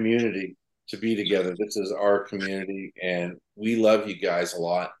community, to be together. This is our community, and we love you guys a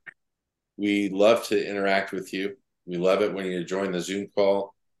lot. We love to interact with you. We love it when you join the Zoom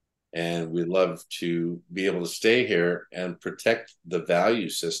call, and we love to be able to stay here and protect the value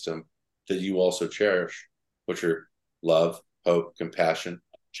system that you also cherish, which are love, hope, compassion,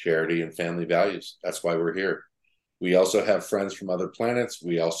 charity, and family values. That's why we're here. We also have friends from other planets.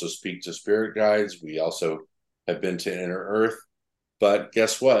 We also speak to spirit guides. We also have been to Inner Earth. But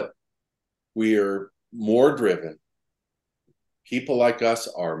guess what? We are more driven. People like us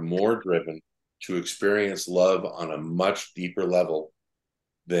are more driven to experience love on a much deeper level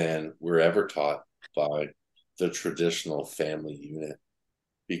than we're ever taught by the traditional family unit.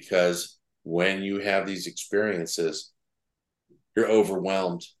 Because when you have these experiences, you're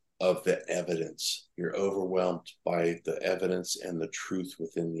overwhelmed of the evidence. You're overwhelmed by the evidence and the truth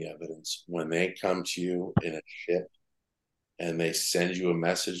within the evidence. When they come to you in a ship and they send you a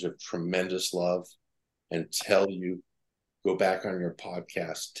message of tremendous love and tell you, go back on your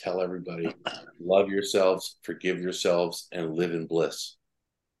podcast, tell everybody, love yourselves, forgive yourselves, and live in bliss.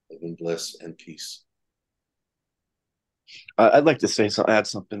 Live in bliss and peace. I'd like to say add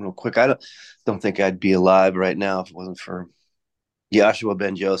something real quick. I don't think I'd be alive right now if it wasn't for Yahshua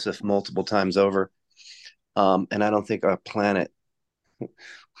ben Joseph multiple times over. And I don't think our planet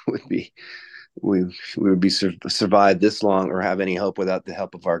would be we would be survive this long or have any hope without the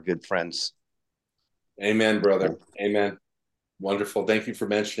help of our good friends. Amen, brother. Amen. Wonderful. Thank you for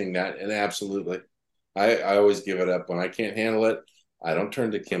mentioning that. And absolutely. I always give it up when I can't handle it. I don't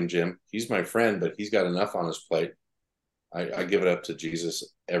turn to Kim Jim. He's my friend, but he's got enough on his plate. I give it up to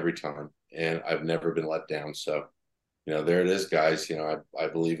Jesus every time, and I've never been let down. So, there it is, guys. I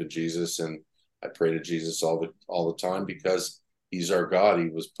believe in Jesus, and I pray to Jesus all the time because he's our God. He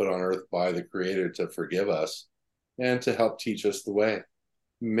was put on earth by the Creator to forgive us and to help teach us the way.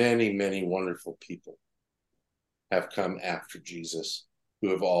 Many, many wonderful people have come after Jesus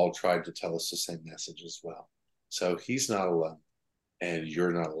who have all tried to tell us the same message as well. So he's not alone, and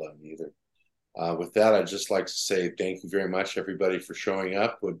you're not alone either. With that, I'd just like to say thank you very much, everybody, for showing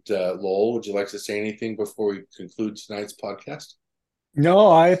up. Lowell, would you like to say anything before we conclude tonight's podcast? No,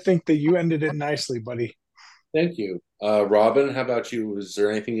 I think that you ended it nicely, buddy. Thank you. Robin, how about you? Is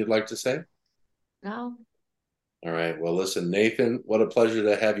there anything you'd like to say? No. All right. Well, listen, Nathan, what a pleasure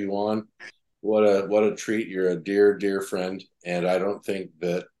to have you on. What a treat. You're a dear, dear friend. And I don't think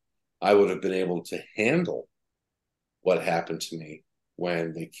that I would have been able to handle what happened to me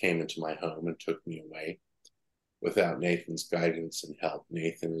when they came into my home and took me away without Nathan's guidance and help.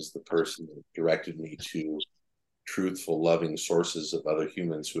 Nathan is the person that directed me to truthful, loving sources of other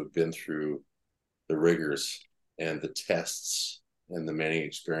humans who have been through the rigors and the tests and the many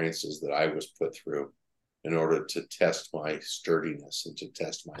experiences that I was put through in order to test my sturdiness and to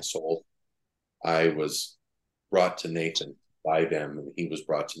test my soul. I was brought to Nathan by them, and he was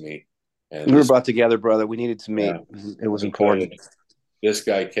brought to me. And we were brought together, brother. We needed to meet. Yeah, it was important. This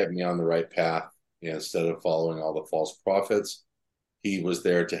guy kept me on the right path. Instead of following all the false prophets, he was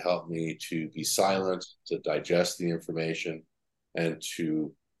there to help me to be silent, to digest the information, and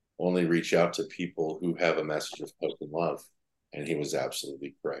to only reach out to people who have a message of hope and love. And he was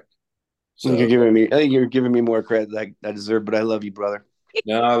absolutely correct. So I think you're giving me more credit than I deserve, but I love you, brother.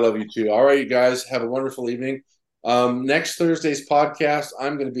 No, I love you too. All right, you guys, have a wonderful evening. Next Thursday's podcast,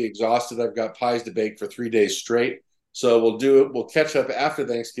 I'm going to be exhausted. I've got pies to bake for 3 days straight. So we'll catch up after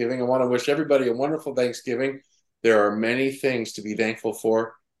Thanksgiving. I want to wish everybody a wonderful Thanksgiving. There are many things to be thankful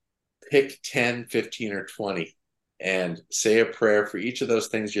for. Pick 10, 15, or 20 and say a prayer for each of those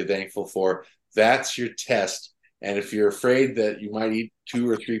things you're thankful for. That's your test. And if you're afraid that you might eat 2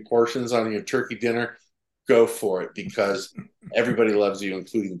 or 3 portions on your turkey dinner, go for it because everybody loves you,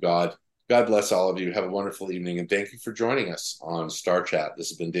 including God. God bless all of you. Have a wonderful evening, and thank you for joining us on Star Chat. This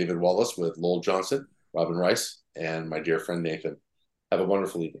has been David Wallace with Lowell Johnson, Robin Rice, and my dear friend Nathan. Have a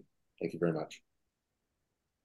wonderful evening. Thank you very much.